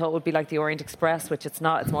train that I thought would be like the Orient Express, which it's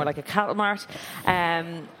not. It's more like a cattle mart.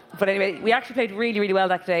 But anyway, we actually played really, really well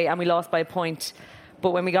that day, and we lost by a point.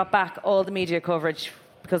 But when we got back, all the media coverage,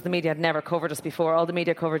 because the media had never covered us before, all the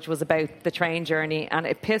media coverage was about the train journey, and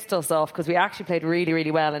it pissed us off because we actually played really,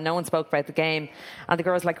 really well, and no one spoke about the game. And the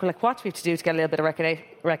girls were like, what do we have to do to get a little bit of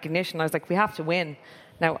recognition? I was like, we have to win.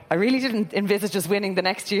 Now, I really didn't envisage us winning the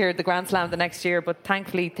next year, the Grand Slam the next year, but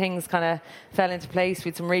thankfully things kind of fell into place. We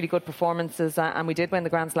had some really good performances, and we did win the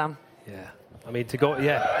Grand Slam. Yeah. I mean, to go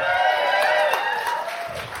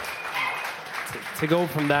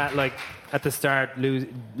from that, like at the start,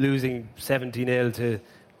 losing 70-0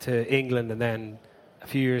 to England, and then a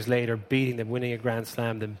few years later beating them, winning a Grand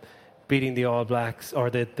Slam, them beating the All Blacks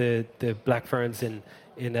or the Black Ferns in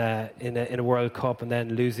a World Cup, and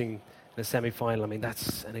then losing in a semi-final. I mean,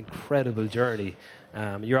 that's an incredible journey.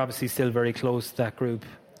 You're obviously still very close to that group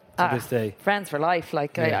to this day. Friends for life.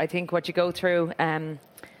 Like I think what you go through on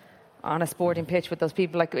a sporting pitch with those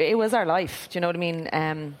people, like it was our life. Do you know what I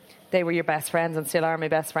mean? They were your best friends and still are my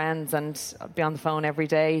best friends, and I'd be on the phone every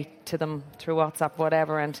day to them through WhatsApp,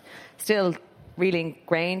 whatever, and still really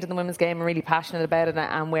ingrained in the women's game and really passionate about it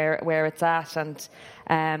and where it's at. And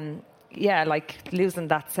like losing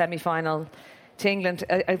that semi-final to England,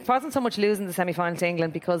 it wasn't so much losing the semi-final to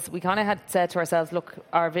England, because we kind of had said to ourselves, look,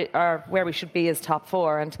 our where we should be is top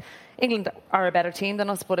 4, and England are a better team than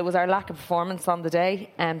us, but it was our lack of performance on the day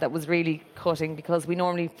that was really cutting, because we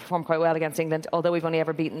normally perform quite well against England, although we've only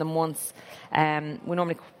ever beaten them once. We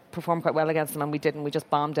normally perform quite well against them, and we didn't. We just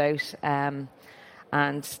bombed out.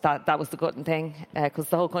 And that was the gutting thing, because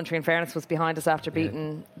the whole country, in fairness, was behind us after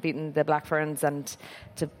beating the Black Ferns, and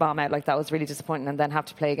to bomb out like that was really disappointing, and then have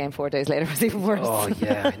to play a game 4 days later was even worse. Oh,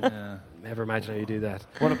 yeah. Never imagine how you do that.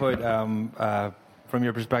 What about, from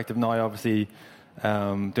your perspective now, obviously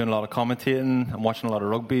doing a lot of commentating and watching a lot of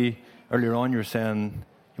rugby. Earlier on, you were saying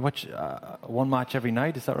you watch one match every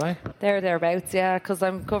night, is that right? Thereabouts, yeah, because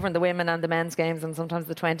I'm covering the women and the men's games and sometimes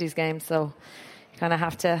the 20s games, so you kind of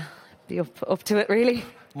have to be up to it, really.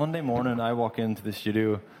 Monday morning, I walk into the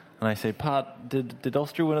studio and I say, Pat, did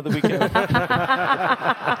Ulster win at the weekend?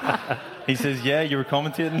 He says, yeah, you were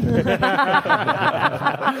commentating.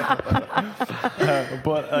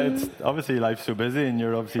 But it's obviously life's so busy, and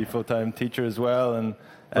you're obviously a full-time teacher as well, and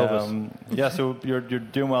so you're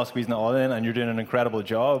doing well, squeezing it all in, and you're doing an incredible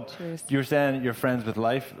job. Cheers. You're saying you're friends for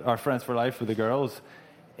life with the girls.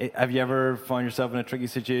 Have you ever found yourself in a tricky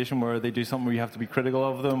situation where they do something where you have to be critical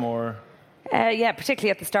of them, or? Yeah,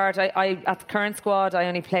 particularly at the start. I at the current squad, I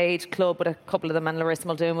only played club with a couple of them, and Larissa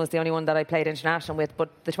Muldoon was the only one that I played international with. But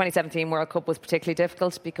the 2017 World Cup was particularly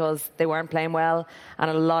difficult because they weren't playing well, and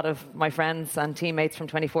a lot of my friends and teammates from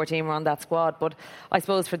 2014 were on that squad. But I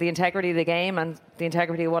suppose for the integrity of the game and the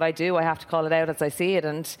integrity of what I do, I have to call it out as I see it.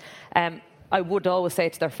 And I would always say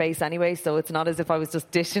it to their face anyway, so it's not as if I was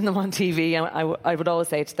just dishing them on TV. I would always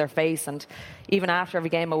say it to their face, and even after every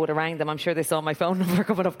game I would have rang them. I'm sure they saw my phone number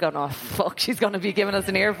coming up going, oh fuck, she's going to be giving us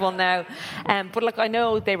an earful now. But look, I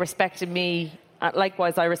know they respected me.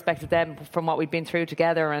 Likewise, I respected them from what we'd been through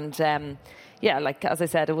together, and yeah, like as I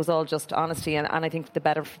said, it was all just honesty, and I think the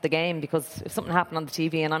better for the game, because if something happened on the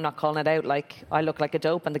TV and I'm not calling it out, like I look like a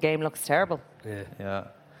dope and the game looks terrible. Yeah.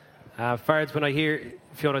 Fards, when I hear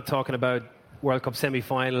Fiona talking about World Cup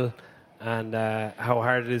semi-final and how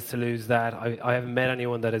hard it is to lose that, I haven't met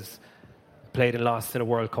anyone that has played and lost in a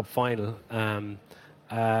World Cup final.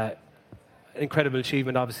 Incredible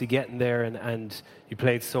achievement, obviously, getting there, and you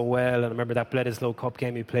played so well. And I remember that Bledisloe Cup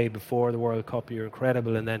game you played before the World Cup. You're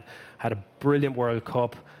incredible, and then had a brilliant World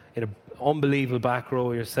Cup in an unbelievable back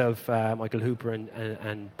row yourself, Michael Hooper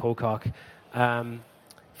and Pocock. From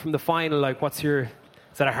the final, like, is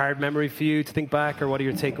that a hard memory for you to think back, or what are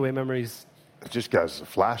your takeaway memories? It just goes a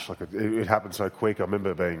flash. Like it happened so quick. I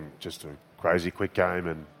remember it being just a crazy quick game,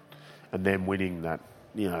 and then winning that,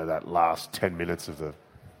 that last 10 minutes of the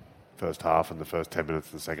first half and the first 10 minutes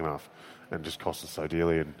of the second half, and just cost us so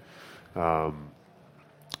dearly. And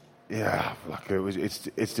like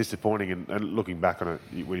it's disappointing. And looking back on it,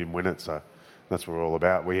 we didn't win it, so that's what we're all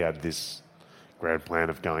about. We had this grand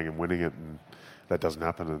plan of going and winning it, and that doesn't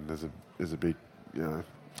happen. And there's a big, kind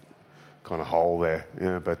of hole there.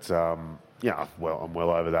 But I'm well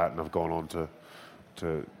over that, and I've gone on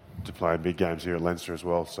to play in big games here at Leinster as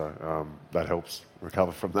well, so that helps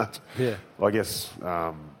recover from that. Yeah. I guess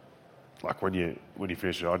like when you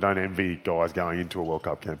finish it, I don't envy guys going into a World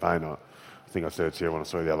Cup campaign. I think I said it to you when I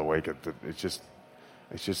saw you the other week. It's just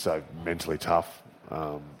so mentally tough.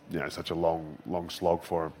 Such a long slog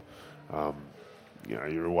for them.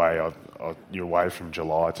 You're away from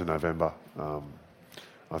July to November.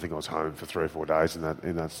 I think I was home for 3 or 4 days in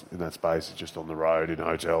that space, just on the road, in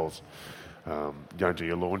hotels. You don't do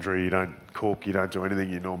your laundry, you don't cook, you don't do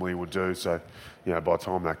anything you normally would do. So, by the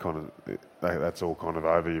time that's all kind of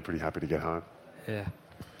over, you're pretty happy to get home. Yeah.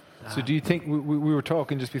 So do you think, we were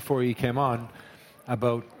talking just before you came on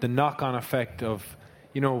about the knock-on effect of,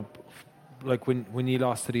 like when you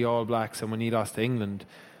lost to the All Blacks and when you lost to England,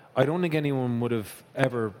 I don't think anyone would have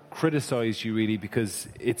ever criticised you really, because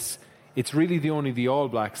it's really only the All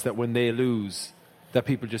Blacks that when they lose, that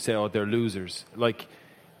people just say, oh, they're losers. Like,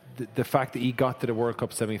 the fact that he got to the World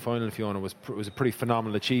Cup semi-final, Fiona, was a pretty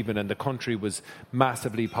phenomenal achievement, and the country was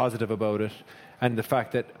massively positive about it. And the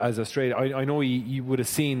fact that, as Australia, I know you would have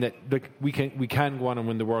seen that, like, we can go on and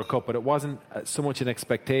win the World Cup, but it wasn't so much an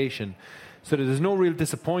expectation. So there's no real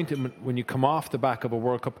disappointment when you come off the back of a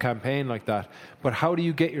World Cup campaign like that. But how do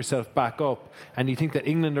you get yourself back up? And you think that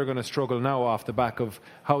England are going to struggle now off the back of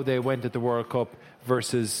how they went at the World Cup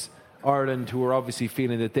versus Ireland, who are obviously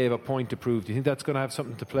feeling that they have a point to prove. Do you think that's going to have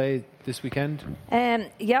something to play this weekend?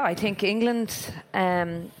 Yeah, I think England,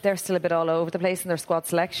 they're still a bit all over the place in their squad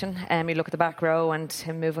selection. You look at the back row and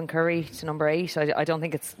him moving Curry to number 8. I don't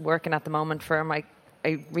think it's working at the moment for him. I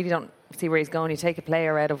really don't see where he's going. You take a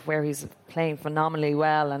player out of where he's playing phenomenally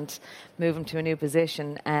well and move him to a new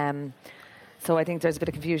position. So I think there's a bit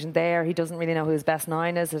of confusion there. He doesn't really know who his best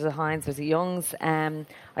 9 is. There's a Hines, there's a Youngs. I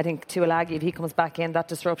think Tuilagi, if he comes back in, that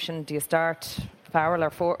disruption, do you start Farrell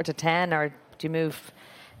or 4 to 10, or do you move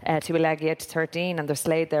Tuilagi out to 13? And there's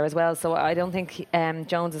Slade there as well. So I don't think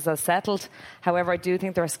Jones is as settled. However, I do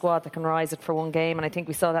think they're a squad that can rise it for one game, and I think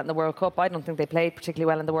we saw that in the World Cup. I don't think they played particularly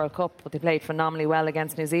well in the World Cup, but they played phenomenally well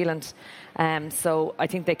against New Zealand. So I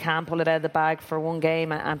think they can pull it out of the bag for one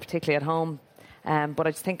game, and particularly at home. But I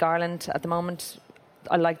just think Ireland at the moment,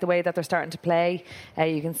 I like the way that they're starting to play.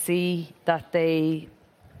 You can see that they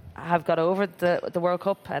have got over the World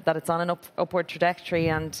Cup, that it's on an upward trajectory,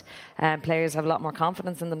 and players have a lot more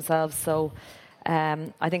confidence in themselves. So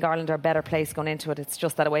I think Ireland are a better place going into it. It's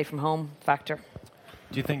just that away from home factor.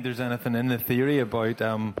 Do you think there's anything in the theory about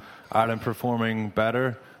Ireland performing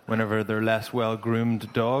better whenever they're less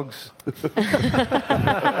well-groomed dogs? Yeah,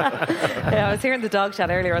 I was hearing the dog chat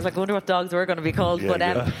earlier. I was like, I wonder what dogs were going to be called.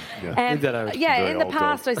 Yeah, in the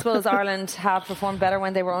past, I suppose Ireland have performed better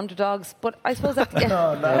when they were underdogs. But I suppose that...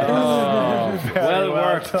 Well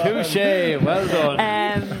worked. Touche. Well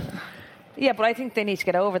done. Yeah, but I think they need to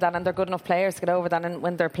get over that, and they're good enough players to get over that. And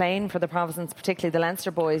when they're playing for the province, particularly the Leinster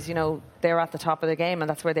boys, you know, they're at the top of the game, and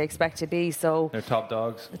that's where they expect to be. So They're top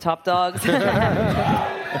dogs. the top dogs.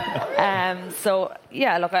 So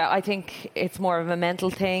yeah, look, I think it's more of a mental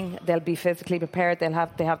thing. They'll be physically prepared. They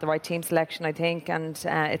have the right team selection, I think, and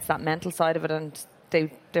it's that mental side of it. And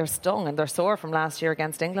they're stung and they're sore from last year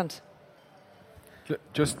against England.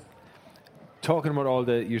 Just talking about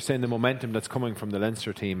you're saying the momentum that's coming from the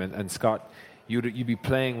Leinster team, and Scott, you'd be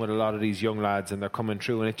playing with a lot of these young lads, and they're coming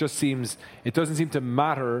through, and it doesn't seem to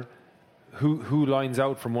matter who lines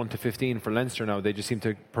out from 1 to 15 for Leinster now. They just seem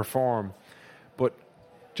to perform. But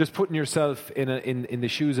just putting yourself in the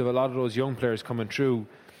shoes of a lot of those young players coming through,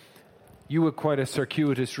 you had quite a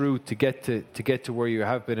circuitous route to get to where you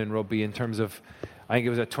have been in rugby. In terms of, I think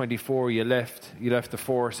it was at 24 you left the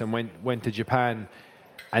force and went to Japan,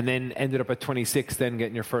 and then ended up at 26, then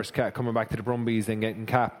getting your first cap, coming back to the Brumbies, then getting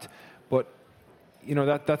capped. But you know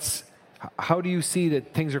that's how do you see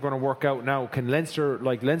that things are going to work out now? Can Leinster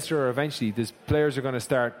eventually, these players are going to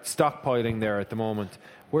start stockpiling there at the moment?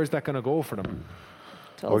 Where's that going to go for them?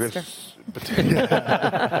 Well, I guess,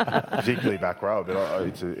 particularly back row,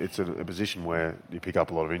 but it's a position where you pick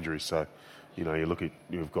up a lot of injuries. So, you know,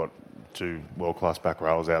 you've got 2 world-class back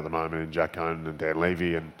rowers out at the moment in Jack Conan and Dan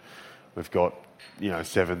Levy, and we've got, you know,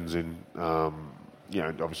 sevens in, you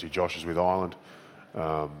know, obviously Josh is with Ireland.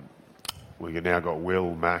 We've now got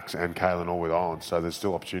Will, Max and Coghlan all with Ireland, so there's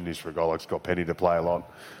still opportunities for a guy like Scott Penny to play a lot.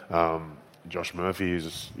 Josh Murphy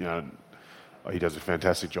is, you know, he does a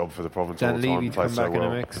fantastic job for the province all the time. Levy to come back in the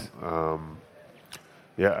mix.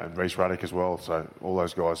 Yeah, and Reece Ruddock as well. So all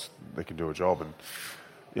those guys, they can do a job, and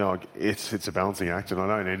you know, it's a balancing act. And I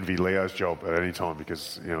don't envy Leo's job at any time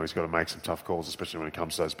because you know he's got to make some tough calls, especially when it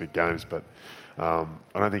comes to those big games. But I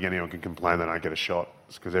don't think anyone can complain they don't get a shot.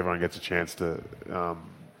 It's because everyone gets a chance to,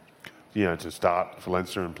 you know, to start for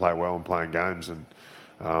Leinster and play well and playing games, and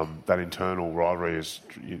that internal rivalry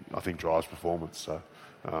I think drives performance. So.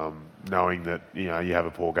 Knowing that you know you have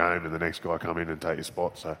a poor game and the next guy come in and take your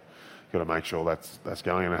spot, so you've got to make sure that's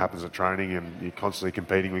going. And it happens at training, and you're constantly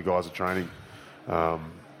competing with guys at training.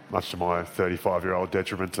 Much to my 35-year-old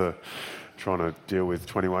detriment, to trying to deal with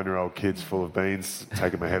 21-year-old kids full of beans,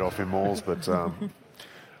 taking my head off in malls. But I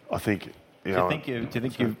think you know. Do you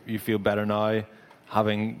think you feel better now,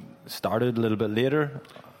 having started a little bit later?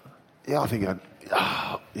 Yeah, I think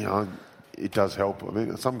you know. It does help. I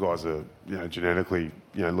mean, some guys are, you know, genetically,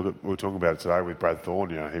 you know, we were talking about it today with Brad Thorne.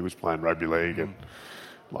 You know, he was playing rugby league at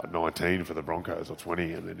like 19 for the Broncos or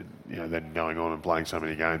 20, and then, you know, then going on and playing so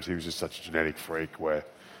many games. He was just such a genetic freak where,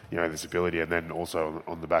 you know, this ability, and then also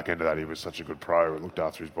on the back end of that, he was such a good pro and looked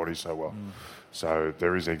after his body so well. So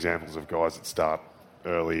there is examples of guys that start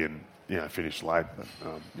early and, you know, finish late, but,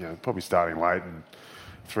 you know, probably starting late, and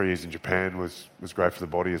 3 years in Japan was great for the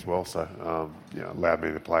body as well. So, you know, allowed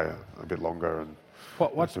me to play a bit longer. And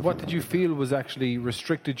what did you feel was actually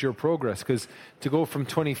restricted your progress? Because to go from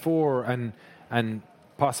 24 and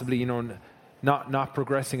possibly, you know, not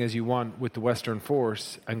progressing as you want with the Western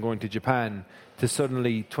Force and going to Japan, to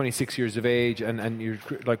suddenly 26 years of age and you're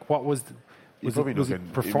like, what was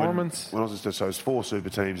it performance? When I was just, so it was 4 super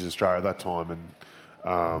teams in Australia at that time, and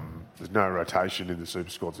there's no rotation in the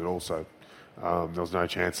super squads at all. So there was no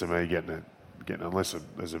chance of me getting unless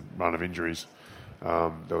there's a run of injuries.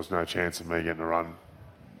 There was no chance of me getting a run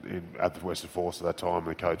at the Western Force at that time.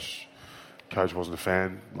 The coach wasn't a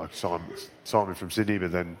fan. Like signed me from Sydney,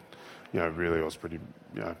 but then, you know, really I was pretty,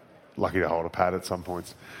 you know, lucky to hold a pad at some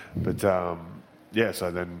points. But yeah,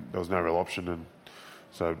 so then there was no real option, and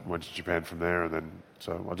so went to Japan from there, and then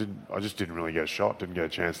so I just didn't really get a shot, didn't get a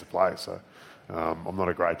chance to play. So I'm not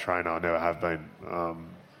a great trainer. I never have been.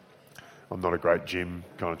 I'm not a great gym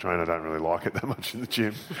kind of trainer. I don't really like it that much in the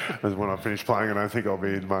gym. And when I finish playing, I don't think I'll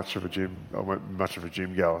be in much of a gym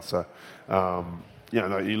goer. So, you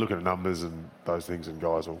know, you look at numbers and those things, and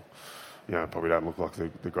guys will, you know, probably don't look like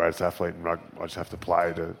the greatest athlete in rugby. I just have to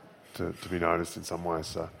play to be noticed in some ways.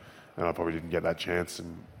 So, and I probably didn't get that chance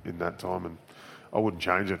in that time. And I wouldn't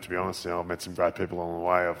change it, to be honest. You know, I've met some great people along the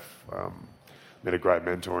way. I've met a great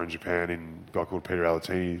mentor in Japan, a guy called Peter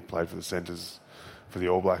Alatini. He played for the Centres for the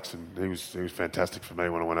All Blacks, and he was fantastic for me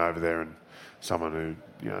when I went over there, and someone who,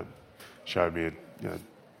 you know, showed me how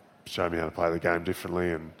to play the game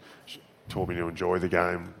differently, and taught me to enjoy the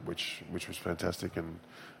game, which was fantastic. And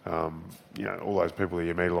you know, all those people that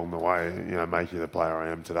you meet along the way, you know, make you the player I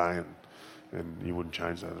am today, and you wouldn't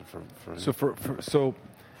change that for So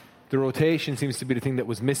the rotation seems to be the thing that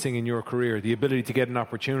was missing in your career, the ability to get an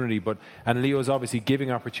opportunity. And Leo's obviously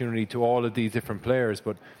giving opportunity to all of these different players,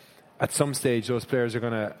 but at some stage those players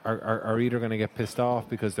are either going to get pissed off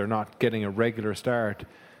because they're not getting a regular start.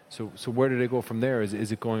 So where do they go from there?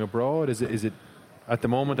 Is it going abroad? Is it at the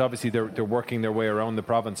moment? Obviously, they're working their way around the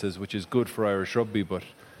provinces, which is good for Irish rugby. But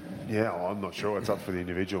yeah, well, I'm not sure. It's up for the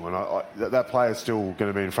individual, and that player's still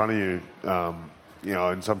going to be in front of you.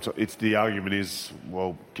 And it's the argument is,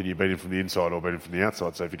 well, can you beat him from the inside or beat him from the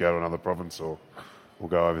outside? So if you go to another province or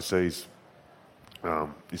go overseas,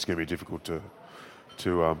 it's going to be difficult to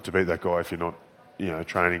beat that guy if you're not,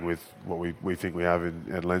 training with what we think we have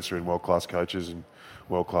at Leinster in world-class coaches and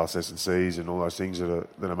world-class S&Cs and all those things that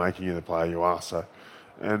are making you the player you are. So,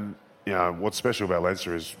 and what's special about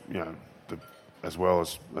Leinster is as well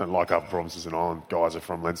as like other provinces in Ireland, guys are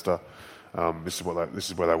from Leinster. This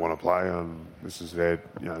is where they want to play, and this is their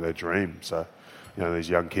dream. So, these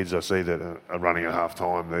young kids I see that are running at half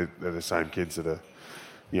time, they're the same kids that are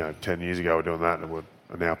 10 years ago were doing that and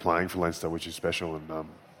are now playing for Leinster, which is special, and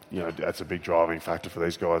that's a big driving factor for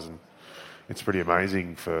these guys, and it's pretty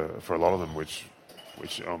amazing for a lot of them, which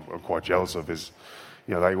I'm quite jealous of. Is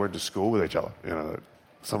they went to school with each other.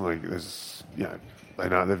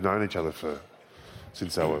 They've known each other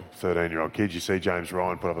since they were 13-year-old kids. You see James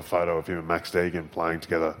Ryan put up a photo of him and Max Deegan playing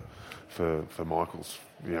together for Michaels,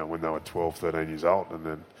 when they were 12, 13 years old, and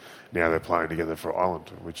then now they're playing together for Ireland,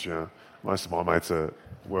 which most of my mates are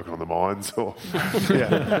working on the mines or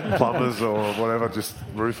plumbers or whatever, just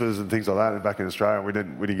roofers and things like that. And back in Australia, we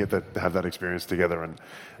didn't get to have that experience together, and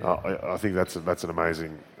I think that's an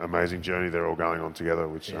amazing journey they're all going on together.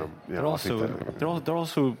 Which they're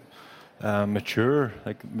also mature,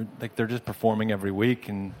 like they're just performing every week,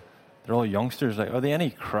 and they're all youngsters. Like, are they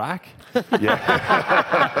any crack?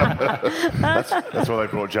 Yeah, that's why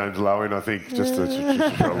they brought James Lowe in. I think just to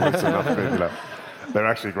loosen up a bit. They're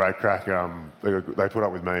actually great crack. They put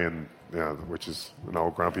up with me, and which is an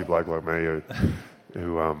old grumpy bloke like me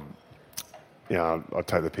who I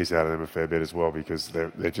take the piss out of them a fair bit as well, because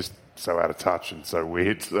they're just so out of touch and so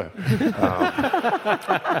weird. So, they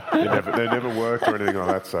never worked or anything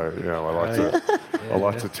like that. So I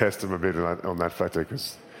like to test them a bit on that factor,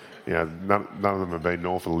 because none of them have been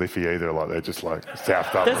north of Liffey either. Like, they're just like South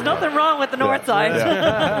Dublin. There's nothing wrong with the north side.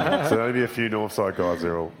 Yeah. So there'll be a few north side guys.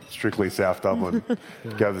 They're all strictly South Dublin.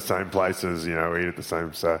 Go to the same places, eat at the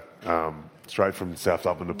same. So straight from South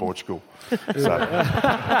Dublin to Portugal. So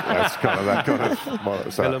that's kind of that kind of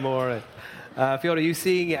model. So. Fiona, are you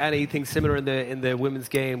seeing anything similar in the women's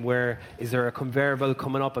game? Where is there a conveyor belt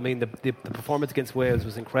coming up? I mean, the performance against Wales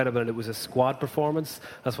was incredible, and it was a squad performance.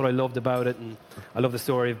 That's what I loved about it, and I love the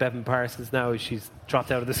story of Bevan Parsons now. She's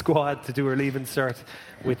dropped out of the squad to do her leaving cert,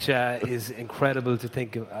 which is incredible to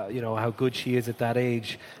think of, how good she is at that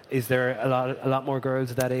age. Is there a lot more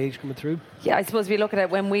girls at that age coming through? Yeah, I suppose if you look at it,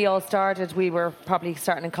 when we all started, we were probably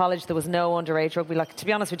starting in college. There was no underage rugby. Like, to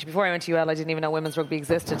be honest with you, before I went to UL, I didn't even know women's rugby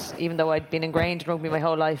existed, even though I'd been ingrained in rugby my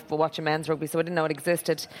whole life, but watching men's rugby, so I didn't know it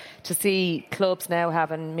existed. To see clubs now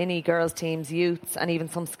having mini girls teams, youths, and even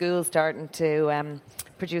some schools starting to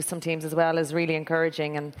produce some teams as well is really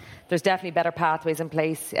encouraging, and there's definitely better pathways in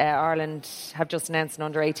place. Ireland have just announced an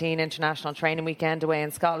under-18 international training weekend away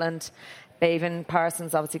in Scotland. Bevan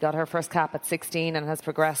Parsons obviously got her first cap at 16 and has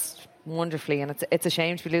progressed wonderfully, and it's a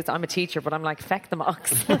shame to be losing. I'm a teacher, but I'm like, feck the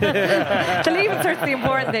mocks. The leaving cert's the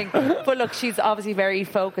important thing. But look, she's obviously very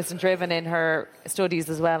focused and driven in her studies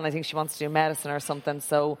as well, and I think she wants to do medicine or something.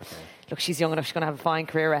 So look, she's young enough, she's going to have a fine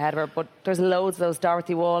career ahead of her. But there's loads of those.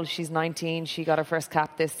 Dorothy Wall, she's 19, she got her first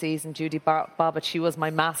cap this season. Judy Bobbitt, she was my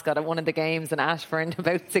mascot at one of the games in Ashford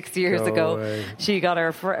about 6 years ago. She got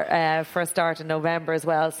her first start in November as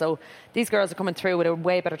well. So these girls are coming through with a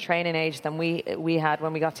way better training age than we had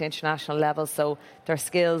when we got to international levels. So their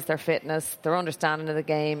skills, their fitness, their understanding of the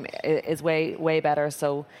game is way better.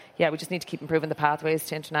 So yeah, we just need to keep improving the pathways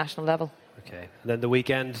to international level. Okay. And then the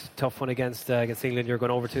weekend, tough one against England. You're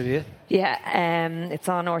going over to, do you? Yeah, it's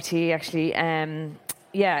on RT actually.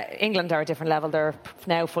 England are a different level. They're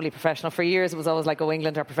now fully professional. For years, it was always like,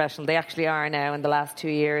 England are professional. They actually are now in the last 2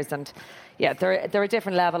 years, and yeah, they're a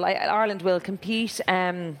different level. Ireland will compete.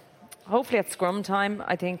 Hopefully at scrum time.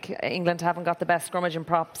 I think England haven't got the best scrummage and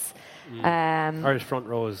props. Irish front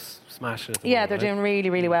row is smashing it. Yeah, they're doing really,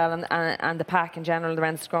 really well, and the pack in general, the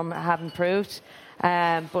men's scrum have improved.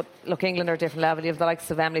 But look, England are a different level. You have the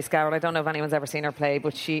likes of Emily Scowell. I don't know if anyone's ever seen her play,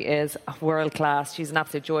 but she is world class. She's an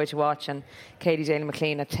absolute joy to watch. And Katie Daly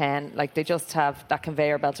McLean at 10. Like, they just have that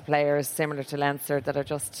conveyor belt of players similar to Leinster that are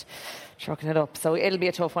just trucking it up. So it'll be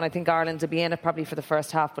a tough one. I think Ireland will be in it probably for the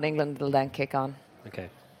first half, but England will then kick on. Okay.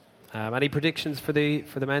 Any predictions for the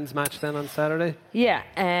men's match then on Saturday? Yeah,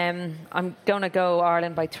 I'm going to go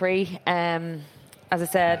Ireland by 3. As I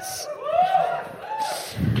said,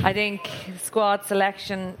 I think squad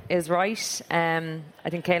selection is right. I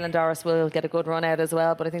think Coghlan Doris will get a good run out as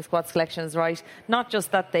well, but I think squad selection is right. Not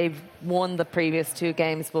just that they've won the previous 2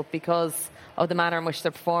 games, but because of the manner in which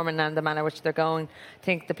they're performing and the manner in which they're going. I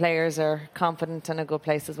think the players are confident and in a good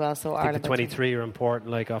place as well. So I think the 23 are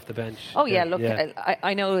important, like off the bench. Oh yeah, look,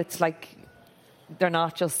 I know it's like they're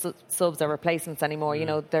not just subs or replacements anymore. You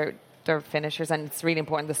know, they're finishers, and it's really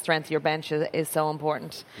important. The strength of your bench is so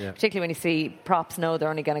important, particularly when you see props know they're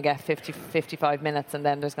only going to get 55 minutes and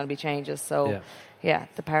then there's going to be changes. So yeah,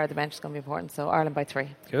 the power of the bench is going to be important. So Ireland by 3.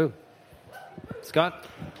 Cool. Scott?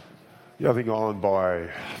 Yeah, I think Ireland by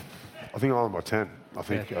 10. I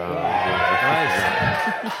think. Nice.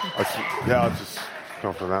 I'm just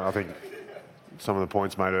confident in that. I think some of the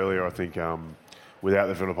points made earlier. I think without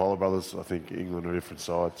the Vunipola brothers, I think England are a different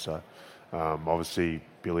side. So obviously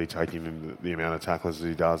Billy taking in the amount of tacklers that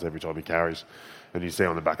he does every time he carries, and you see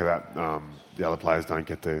on the back of that, the other players don't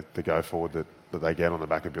get the go forward that they get on the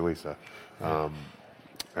back of Billy. So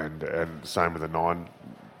and same with the 9.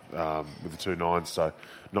 With the 2 9s, so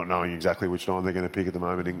not knowing exactly which 9 they're going to pick at the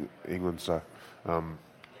moment in England. So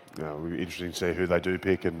it'll be interesting to see who they do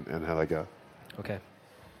pick and how they go. Okay.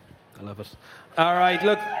 I love it. All right,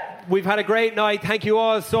 look, we've had a great night. Thank you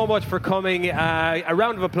all so much for coming. A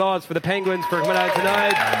round of applause for the Penguins for coming out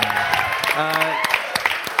tonight.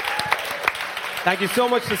 Thank you so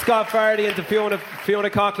much to Scott Fardy and to Fiona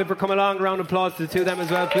Coghlan for coming along. A round of applause to the 2 of them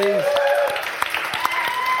as well, please.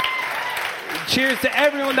 Cheers to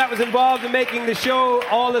everyone that was involved in making the show,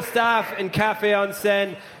 all the staff in Cafe on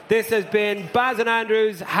Seine. This has been Baz and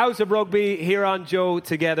Andrews, House of Rugby, here on Joe,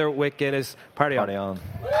 together with Guinness. Party on. Party on.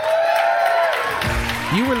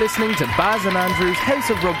 You were listening to Baz and Andrews, House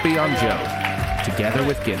of Rugby on Joe, together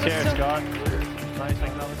with Guinness. Cheers, Scott.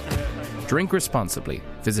 Drink responsibly.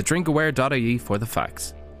 Visit drinkaware.ie for the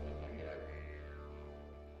facts.